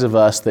insides of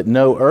us that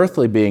no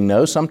earthly being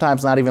knows,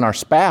 sometimes not even our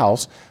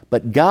spouse,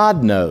 but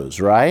God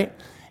knows, right?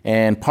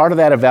 And part of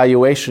that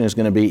evaluation is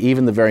going to be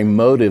even the very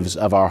motives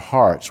of our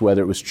hearts,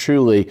 whether it was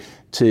truly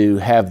to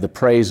have the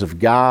praise of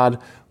God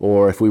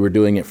or if we were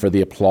doing it for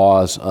the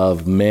applause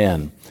of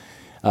men.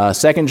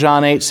 2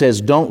 John 8 says,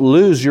 "Don't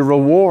lose your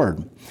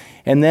reward."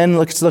 And then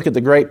let's look at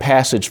the great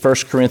passage,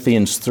 1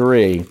 Corinthians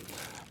 3,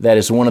 that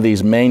is one of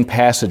these main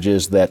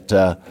passages that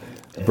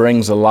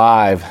brings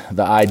alive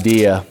the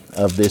idea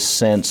of this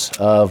sense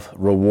of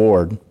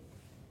reward.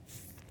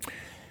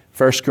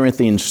 1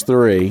 Corinthians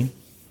 3.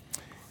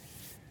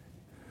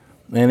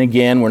 And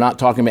again, we're not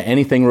talking about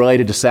anything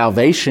related to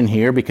salvation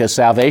here because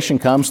salvation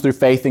comes through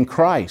faith in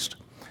Christ.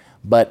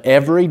 But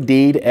every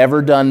deed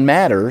ever done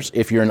matters.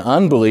 If you're an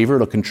unbeliever,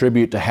 it'll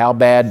contribute to how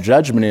bad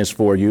judgment is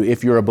for you.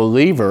 If you're a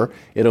believer,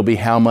 it'll be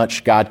how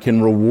much God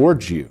can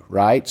reward you,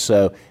 right?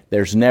 So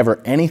there's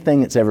never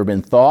anything that's ever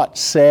been thought,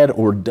 said,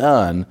 or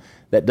done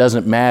that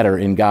doesn't matter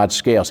in God's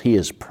scales. He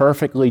is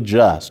perfectly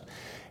just.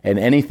 And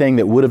anything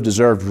that would have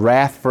deserved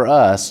wrath for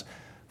us,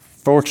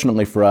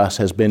 fortunately for us,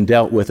 has been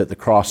dealt with at the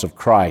cross of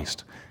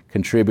Christ,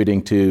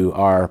 contributing to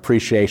our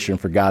appreciation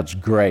for God's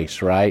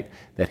grace, right?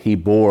 That He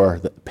bore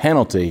the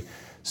penalty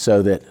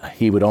so that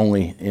He would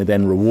only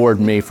then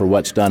reward me for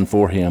what's done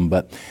for Him.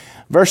 But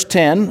verse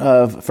 10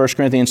 of 1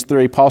 Corinthians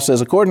 3, Paul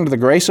says, "According to the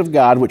grace of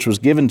God which was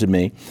given to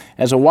me,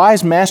 as a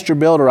wise master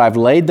builder I've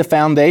laid the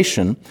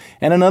foundation,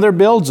 and another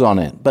builds on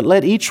it. But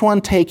let each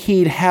one take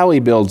heed how he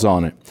builds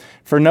on it.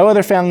 For no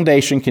other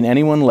foundation can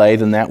anyone lay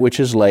than that which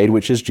is laid,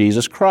 which is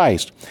Jesus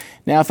Christ.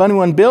 Now if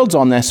anyone builds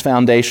on this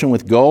foundation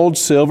with gold,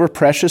 silver,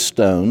 precious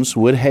stones,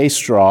 wood, hay,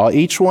 straw,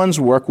 each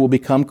one's work will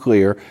become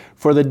clear,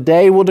 for the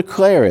day will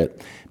declare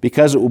it,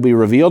 because it will be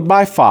revealed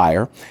by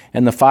fire,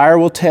 and the fire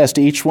will test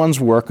each one's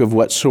work of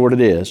what sort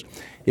it is.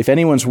 If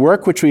anyone's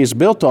work which he has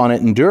built on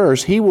it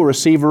endures, he will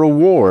receive a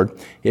reward.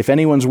 If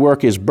anyone's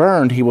work is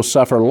burned, he will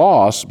suffer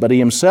loss, but he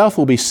himself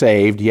will be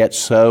saved, yet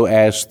so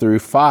as through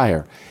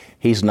fire."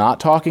 He's not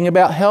talking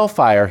about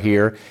hellfire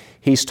here.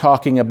 He's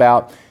talking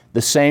about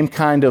the same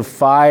kind of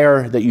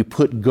fire that you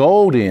put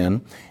gold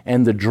in,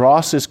 and the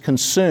dross is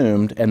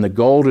consumed and the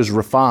gold is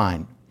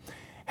refined.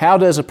 How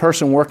does a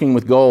person working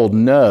with gold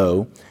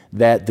know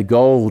that the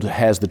gold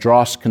has the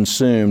dross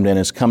consumed and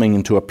is coming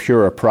into a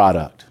purer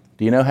product?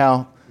 Do you know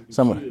how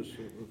someone...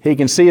 He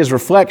can see his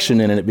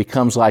reflection in it. It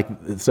becomes like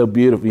so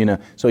beautiful,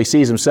 so he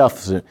sees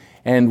himself.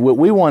 And what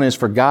we want is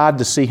for God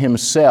to see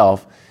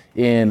Himself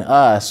in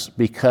us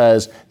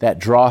because that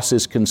dross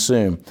is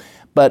consumed.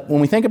 But when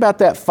we think about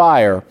that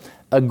fire,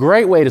 a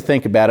great way to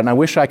think about it, and I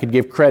wish I could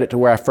give credit to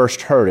where I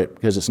first heard it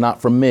because it's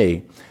not from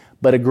me,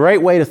 but a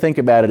great way to think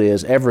about it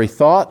is every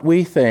thought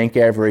we think,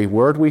 every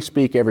word we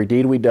speak, every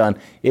deed we done,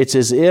 it's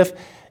as if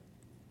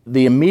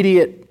the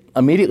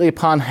immediately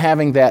upon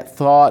having that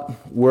thought,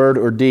 word,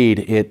 or deed,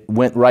 it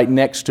went right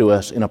next to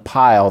us in a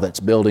pile that's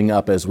building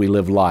up as we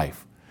live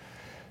life.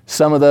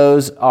 Some of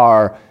those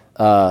are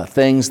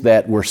things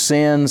that were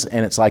sins,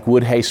 and it's like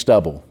wood, hay,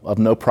 stubble of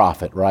no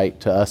profit, right,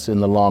 to us in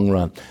the long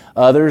run.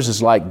 Others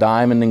is like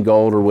diamond and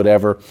gold or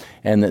whatever,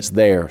 and it's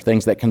there.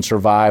 Things that can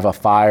survive a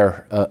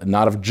fire,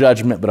 not of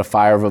judgment, but a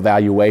fire of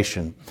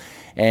evaluation.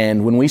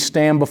 And when we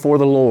stand before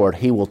the Lord,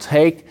 He will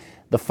take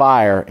the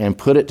fire and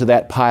put it to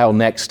that pile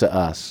next to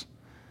us.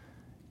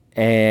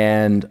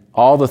 And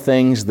all the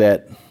things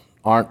that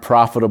aren't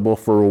profitable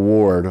for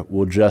reward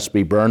will just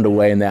be burned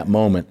away in that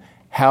moment.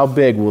 How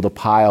big will the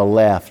pile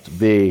left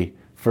be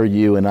for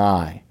you and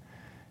I?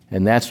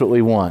 And that's what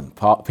we want.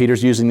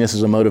 Peter's using this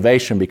as a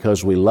motivation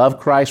because we love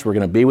Christ. We're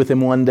going to be with Him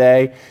one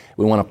day.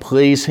 We want to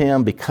please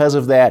Him. Because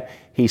of that,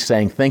 he's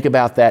saying, think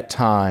about that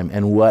time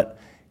and what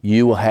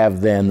you will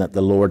have then that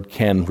the Lord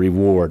can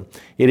reward.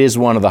 It is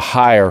one of the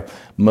higher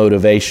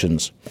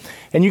motivations.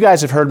 And you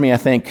guys have heard me, I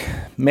think,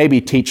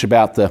 maybe teach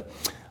about the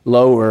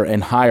lower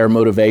and higher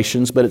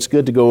motivations, but it's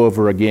good to go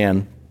over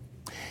again.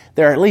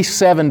 There are at least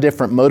 7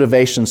 different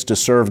motivations to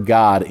serve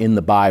God in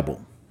the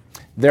Bible.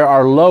 There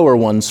are lower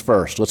ones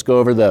first. Let's go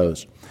over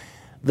those.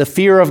 The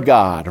fear of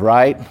God,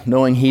 right?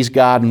 Knowing He's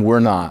God and we're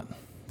not.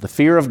 The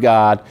fear of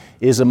God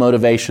is a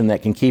motivation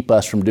that can keep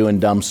us from doing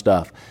dumb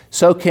stuff.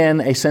 So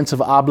can a sense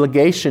of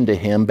obligation to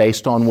Him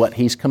based on what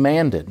He's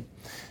commanded.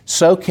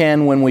 So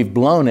can, when we've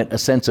blown it, a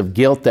sense of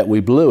guilt that we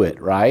blew it,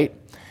 right?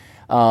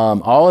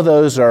 All of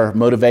those are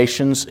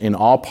motivations in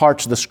all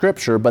parts of the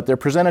Scripture, but they're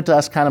presented to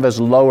us kind of as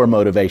lower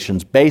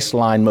motivations,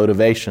 baseline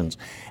motivations.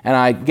 And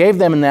I gave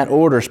them in that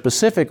order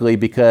specifically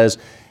because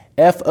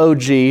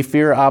FOG,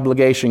 fear,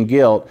 obligation,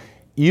 guilt,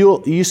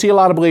 you see a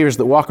lot of believers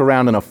that walk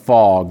around in a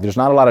fog. There's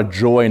not a lot of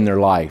joy in their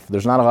life.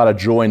 There's not a lot of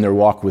joy in their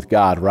walk with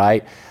God,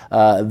 right?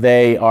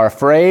 They are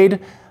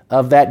afraid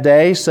of that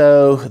day,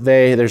 so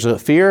there's a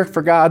fear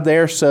for God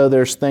there, so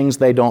there's things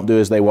they don't do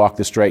as they walk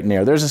the straight and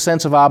narrow. There's a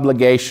sense of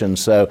obligation,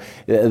 so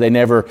they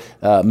never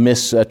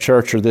miss a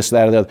church or this,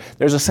 that, or the other.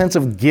 There's a sense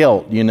of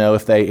guilt,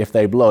 if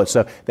they blow it.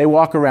 So they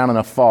walk around in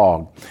a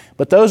fog.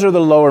 But those are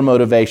the lower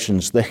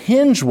motivations. The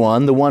hinge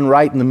one, the one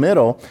right in the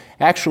middle,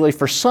 actually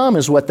for some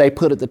is what they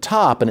put at the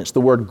top, and it's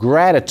the word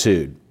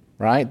gratitude,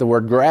 right? The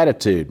word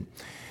gratitude.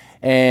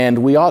 And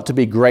we ought to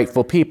be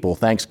grateful people.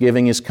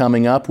 Thanksgiving is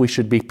coming up. We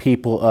should be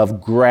people of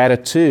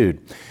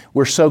gratitude.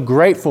 We're so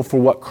grateful for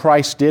what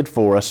Christ did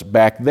for us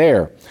back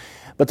there.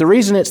 But the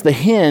reason it's the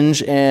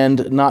hinge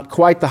and not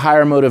quite the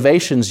higher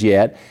motivations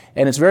yet,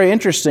 and it's very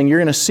interesting, you're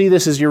going to see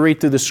this as you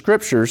read through the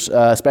Scriptures,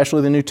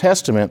 especially the New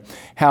Testament,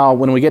 how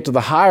when we get to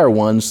the higher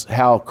ones,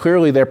 how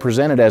clearly they're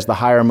presented as the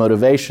higher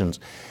motivations.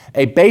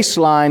 A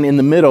baseline in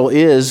the middle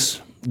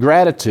is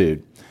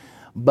gratitude.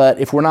 But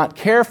if we're not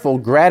careful,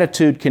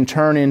 gratitude can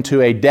turn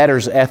into a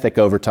debtor's ethic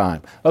over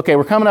time. Okay,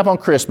 we're coming up on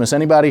Christmas.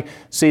 Anybody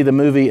see the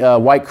movie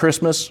White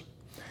Christmas?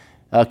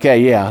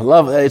 Okay, yeah,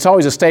 love. It's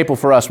always a staple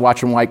for us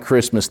watching White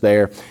Christmas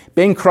there.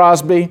 Bing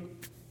Crosby,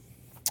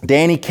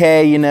 Danny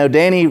Kaye, you know,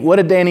 what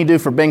did Danny do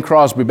for Bing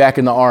Crosby back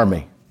in the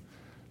Army?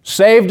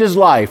 Saved his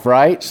life,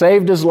 right?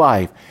 Saved his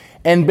life.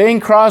 And Bing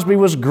Crosby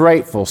was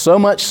grateful, so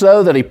much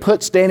so that he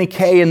puts Danny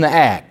Kaye in the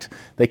act.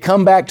 They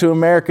come back to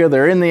America,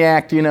 they're in the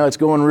act, you know, it's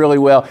going really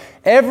well.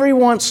 Every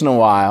once in a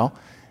while,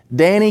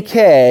 Danny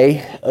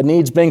Kaye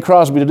needs Bing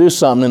Crosby to do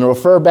something and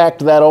refer back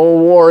to that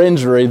old war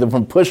injury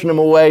from pushing him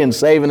away and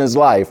saving his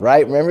life,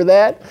 right? Remember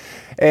that?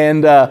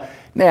 And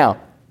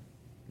now,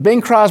 Bing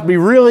Crosby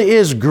really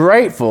is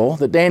grateful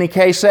that Danny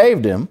Kaye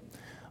saved him,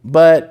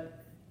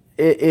 but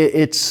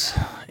it's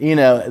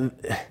a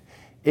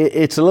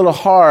little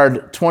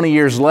hard 20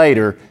 years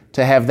later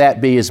to have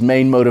that be his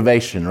main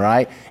motivation,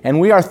 right? And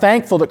we are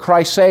thankful that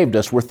Christ saved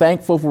us. We're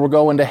thankful we're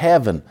going to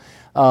heaven.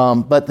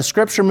 But the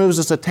Scripture moves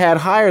us a tad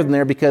higher than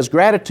there, because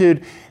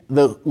gratitude,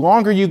 the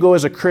longer you go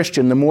as a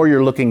Christian, the more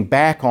you're looking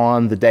back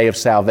on the day of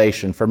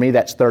salvation. For me,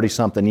 that's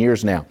 30-something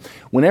years now.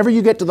 Whenever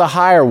you get to the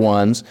higher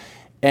ones,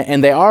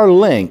 and they are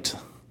linked,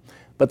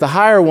 but the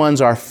higher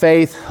ones are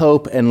faith,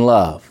 hope, and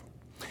love.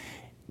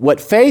 What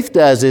faith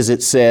does is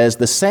it says,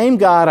 the same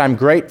God I'm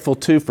grateful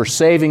to for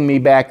saving me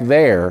back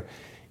there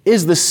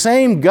is the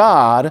same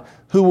God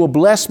who will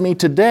bless me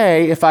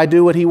today if I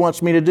do what He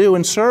wants me to do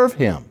and serve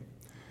Him.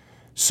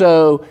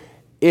 So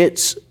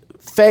it's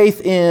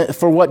faith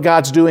for what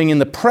God's doing in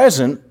the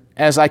present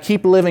as I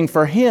keep living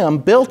for Him,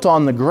 built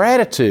on the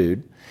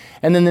gratitude.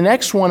 And then the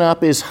next one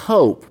up is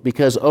hope,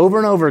 because over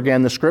and over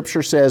again the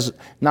Scripture says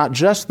not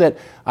just that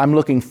I'm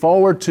looking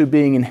forward to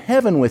being in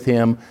heaven with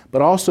Him,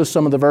 but also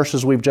some of the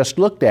verses we've just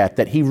looked at,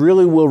 that He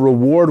really will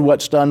reward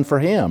what's done for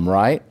Him,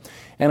 right?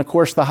 And of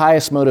course the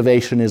highest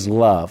motivation is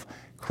love.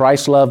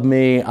 Christ loved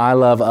me, I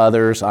love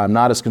others. I'm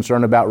not as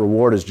concerned about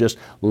reward as just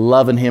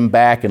loving Him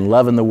back and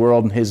loving the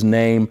world in His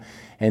name.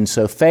 And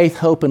so faith,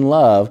 hope, and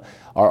love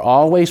are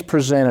always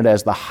presented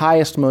as the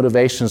highest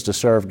motivations to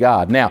serve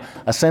God. Now,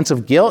 a sense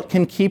of guilt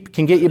can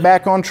get you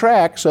back on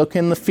track, so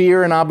can the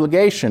fear and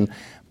obligation,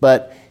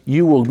 but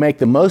you will make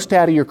the most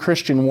out of your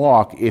Christian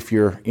walk if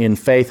you're in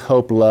faith,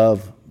 hope,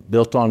 love,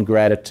 built on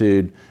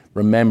gratitude,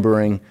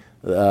 remembering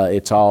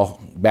it's all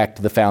back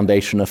to the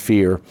foundation of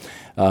fear,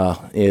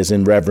 is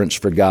in reverence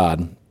for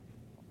God.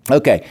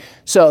 Okay,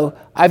 so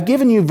I've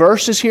given you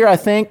verses here, I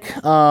think,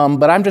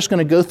 but I'm just going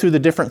to go through the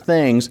different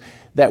things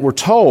that we're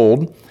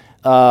told,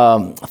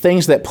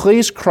 things that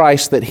please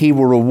Christ that He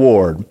will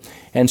reward.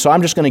 And so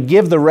I'm just going to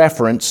give the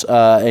reference,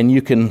 and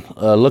you can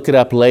look it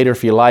up later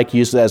if you like,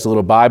 use it as a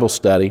little Bible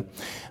study.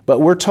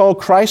 But we're told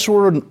Christ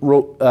will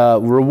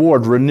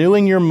reward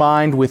renewing your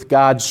mind with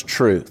God's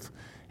truth.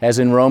 As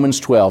in Romans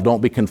 12,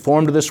 don't be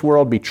conformed to this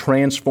world, be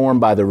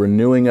transformed by the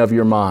renewing of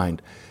your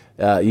mind.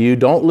 You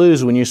don't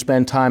lose when you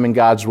spend time in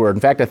God's Word. In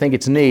fact, I think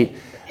it's neat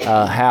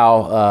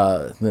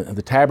how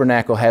the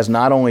Tabernacle has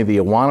not only the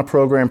Awana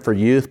program for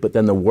youth, but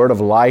then the Word of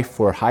Life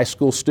for high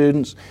school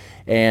students.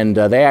 And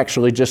they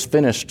actually just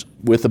finished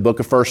with the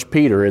book of 1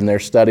 Peter in their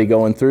study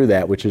going through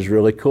that, which is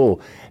really cool.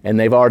 And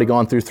they've already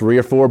gone through 3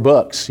 or 4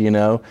 books, you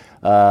know.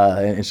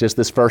 It's just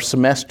this first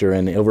semester,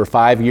 and over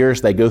 5 years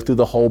they go through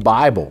the whole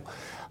Bible.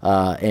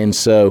 And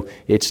so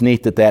it's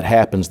neat that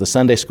happens. The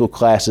Sunday school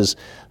classes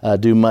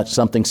do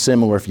something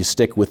similar if you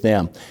stick with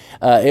them.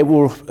 It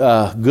will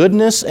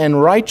goodness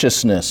and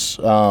righteousness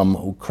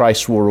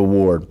Christ will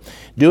reward.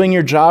 Doing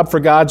your job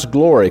for God's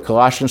glory,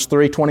 Colossians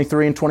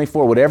 3:23 and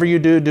 24. Whatever you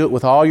do, do it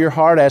with all your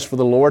heart as for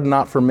the Lord,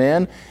 not for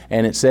men.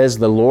 And it says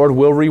the Lord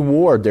will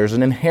reward. There's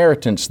an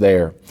inheritance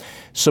there.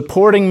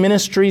 Supporting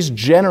ministries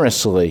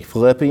generously,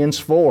 Philippians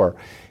 4.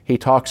 He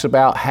talks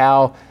about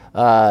how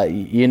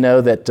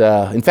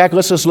in fact,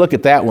 let's just look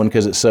at that one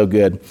because it's so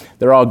good.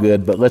 They're all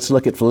good, but let's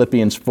look at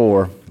Philippians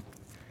 4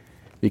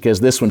 because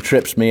this one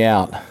trips me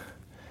out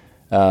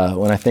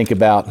when I think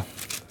about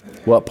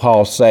what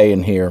Paul's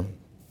saying here.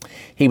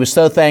 He was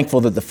so thankful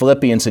that the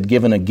Philippians had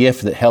given a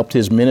gift that helped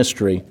his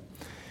ministry.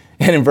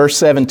 And in verse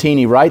 17,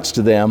 he writes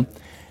to them,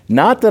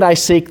 "Not that I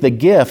seek the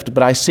gift,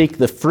 but I seek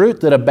the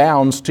fruit that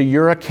abounds to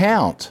your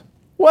account."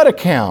 What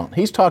account?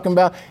 Is he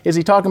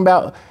talking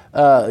about,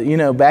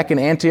 back in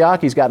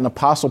Antioch, he's got an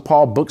Apostle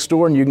Paul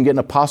bookstore and you can get an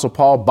Apostle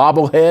Paul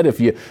bobblehead if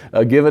you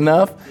give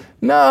enough?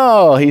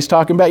 No, he's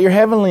talking about your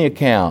heavenly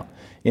account.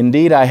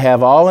 "Indeed, I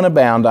have all and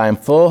abound. I am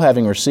full,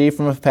 having received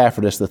from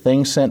Epaphroditus the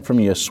things sent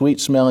from you, a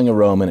sweet-smelling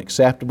aroma, an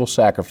acceptable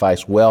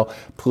sacrifice,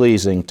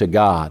 well-pleasing to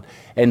God."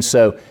 And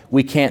so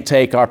we can't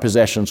take our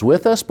possessions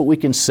with us, but we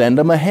can send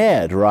them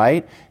ahead,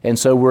 right? And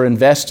so we're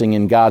investing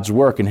in God's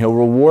work, and He'll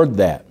reward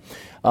that.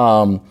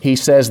 He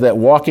says that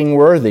walking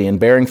worthy and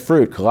bearing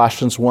fruit,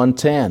 Colossians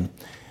 1:10.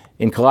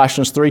 In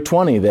Colossians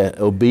 3:20, that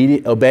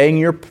obeying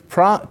your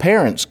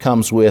parents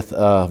comes with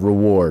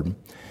reward.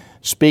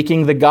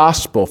 Speaking the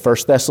gospel,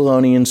 1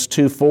 Thessalonians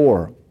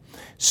 2:4.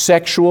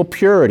 Sexual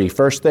purity,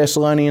 1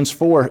 Thessalonians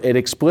 4, it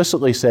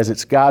explicitly says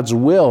it's God's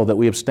will that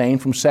we abstain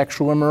from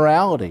sexual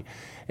immorality.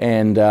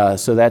 And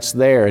so that's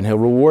there, and He'll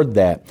reward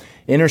that.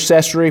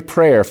 Intercessory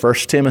prayer,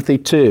 1 Timothy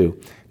 2.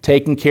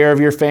 Taking care of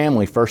your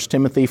family, 1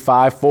 Timothy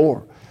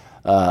 5:4.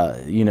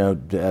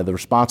 the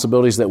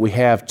responsibilities that we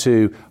have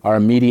to our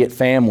immediate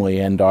family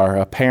and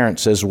our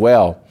parents as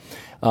well.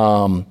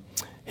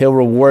 He'll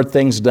reward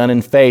things done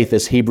in faith,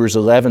 as Hebrews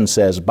 11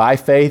 says. By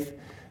faith,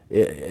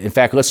 in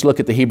fact, let's look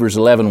at the Hebrews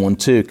 11 one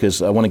too,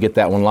 because I want to get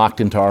that one locked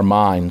into our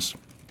minds.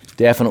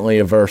 Definitely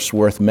a verse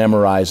worth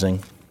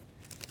memorizing.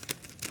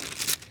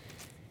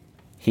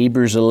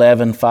 Hebrews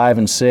 11, 5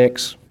 and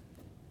 6.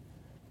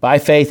 By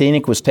faith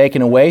Enoch was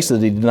taken away so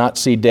that he did not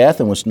see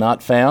death and was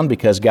not found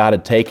because God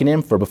had taken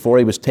him. For before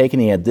he was taken,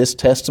 he had this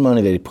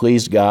testimony that he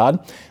pleased God.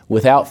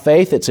 Without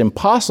faith it's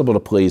impossible to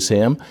please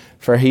him,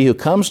 for he who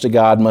comes to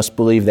God must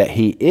believe that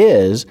he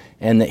is,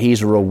 and that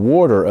he's a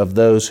rewarder of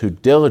those who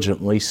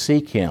diligently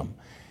seek him.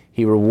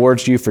 He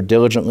rewards you for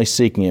diligently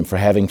seeking him, for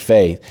having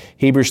faith.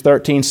 Hebrews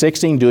 13,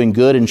 16, doing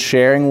good and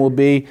sharing will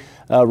be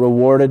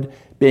rewarded.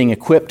 Being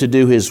equipped to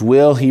do his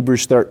will,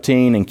 Hebrews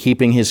 13, and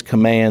keeping his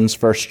commands,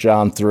 1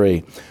 John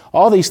 3.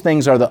 All these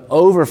things are the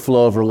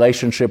overflow of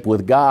relationship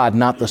with God,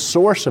 not the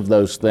source of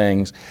those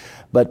things.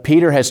 But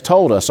Peter has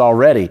told us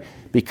already,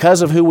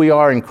 because of who we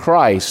are in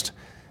Christ,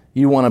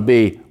 you want to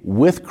be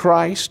with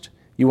Christ,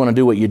 you want to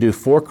do what you do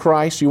for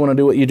Christ, you want to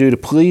do what you do to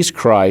please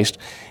Christ,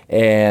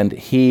 and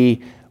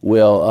he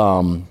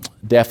will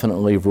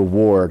definitely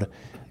reward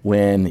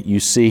when you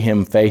see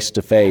him face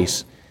to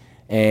face.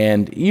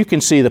 And you can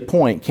see the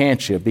point,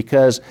 can't you?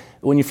 Because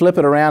when you flip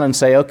it around and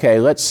say, okay,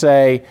 let's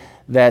say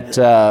that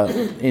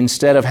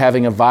instead of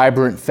having a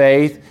vibrant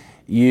faith,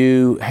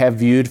 you have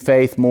viewed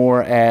faith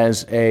more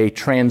as a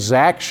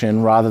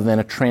transaction rather than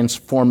a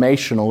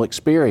transformational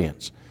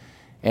experience.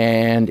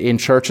 And in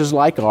churches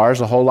like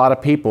ours, a whole lot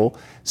of people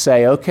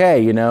say,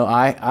 okay,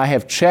 I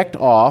have checked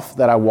off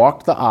that I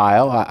walked the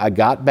aisle, I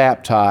got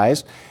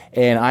baptized,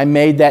 and I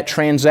made that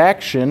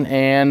transaction,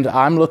 and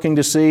I'm looking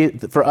to see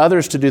for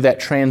others to do that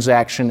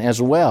transaction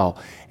as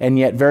well. And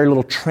yet very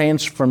little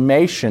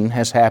transformation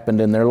has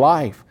happened in their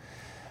life.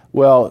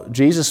 Well,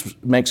 Jesus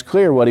makes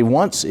clear what he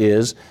wants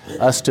is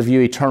us to view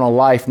eternal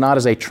life not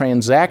as a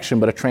transaction,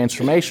 but a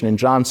transformation. In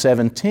John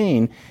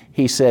 17,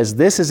 he says,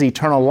 this is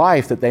eternal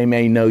life, that they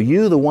may know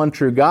you, the one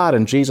true God,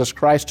 and Jesus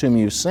Christ whom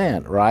you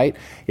sent, right?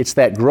 It's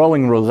that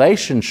growing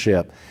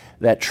relationship,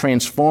 that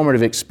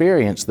transformative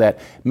experience that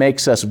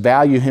makes us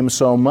value him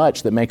so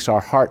much, that makes our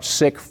hearts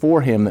sick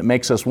for him, that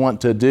makes us want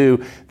to do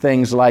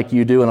things like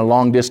you do in a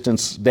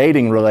long-distance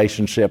dating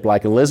relationship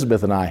like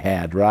Elizabeth and I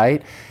had,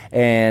 right?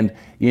 And,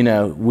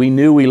 we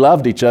knew we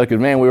loved each other because,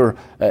 man,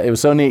 it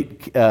was so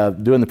neat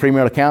doing the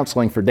premarital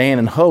counseling for Dan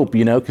and Hope,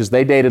 because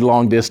they dated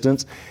long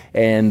distance,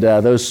 and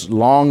those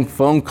long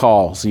phone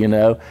calls,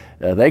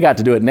 they got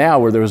to do it now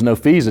where there was no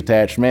fees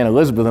attached. Man,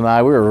 Elizabeth and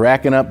I, we were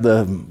racking up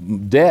the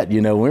debt,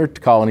 we were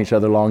calling each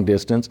other long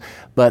distance.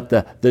 But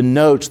the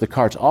notes, the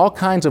cards, all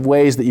kinds of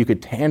ways that you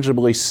could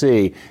tangibly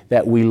see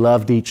that we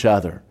loved each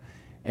other.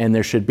 And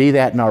there should be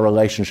that in our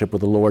relationship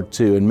with the Lord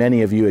too. And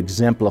many of you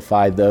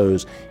exemplify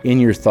those in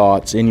your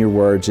thoughts, in your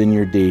words, in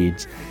your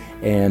deeds.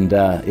 And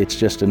it's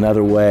just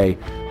another way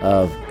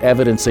of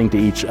evidencing to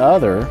each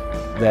other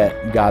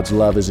that God's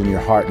love is in your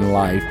heart and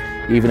life,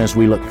 even as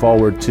we look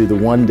forward to the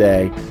one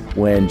day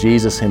when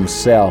Jesus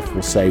himself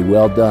will say,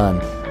 well done,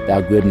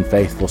 thou good and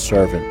faithful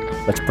servant.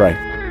 Let's pray.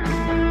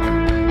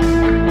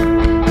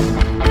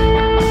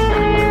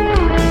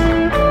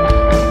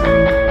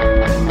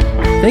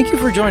 Thank you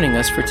for joining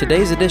us for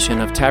today's edition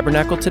of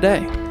Tabernacle Today.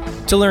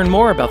 To learn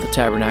more about the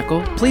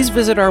Tabernacle, please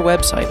visit our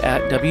website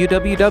at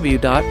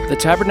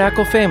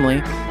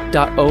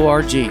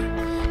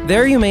www.thetabernaclefamily.org.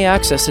 There you may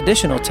access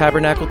additional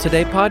Tabernacle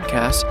Today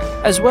podcasts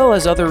as well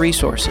as other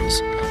resources.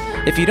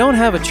 If you don't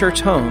have a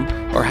church home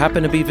or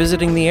happen to be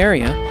visiting the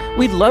area,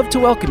 we'd love to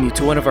welcome you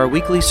to one of our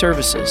weekly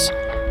services.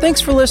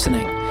 Thanks for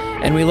listening,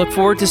 and we look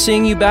forward to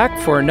seeing you back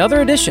for another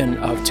edition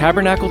of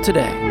Tabernacle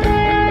Today.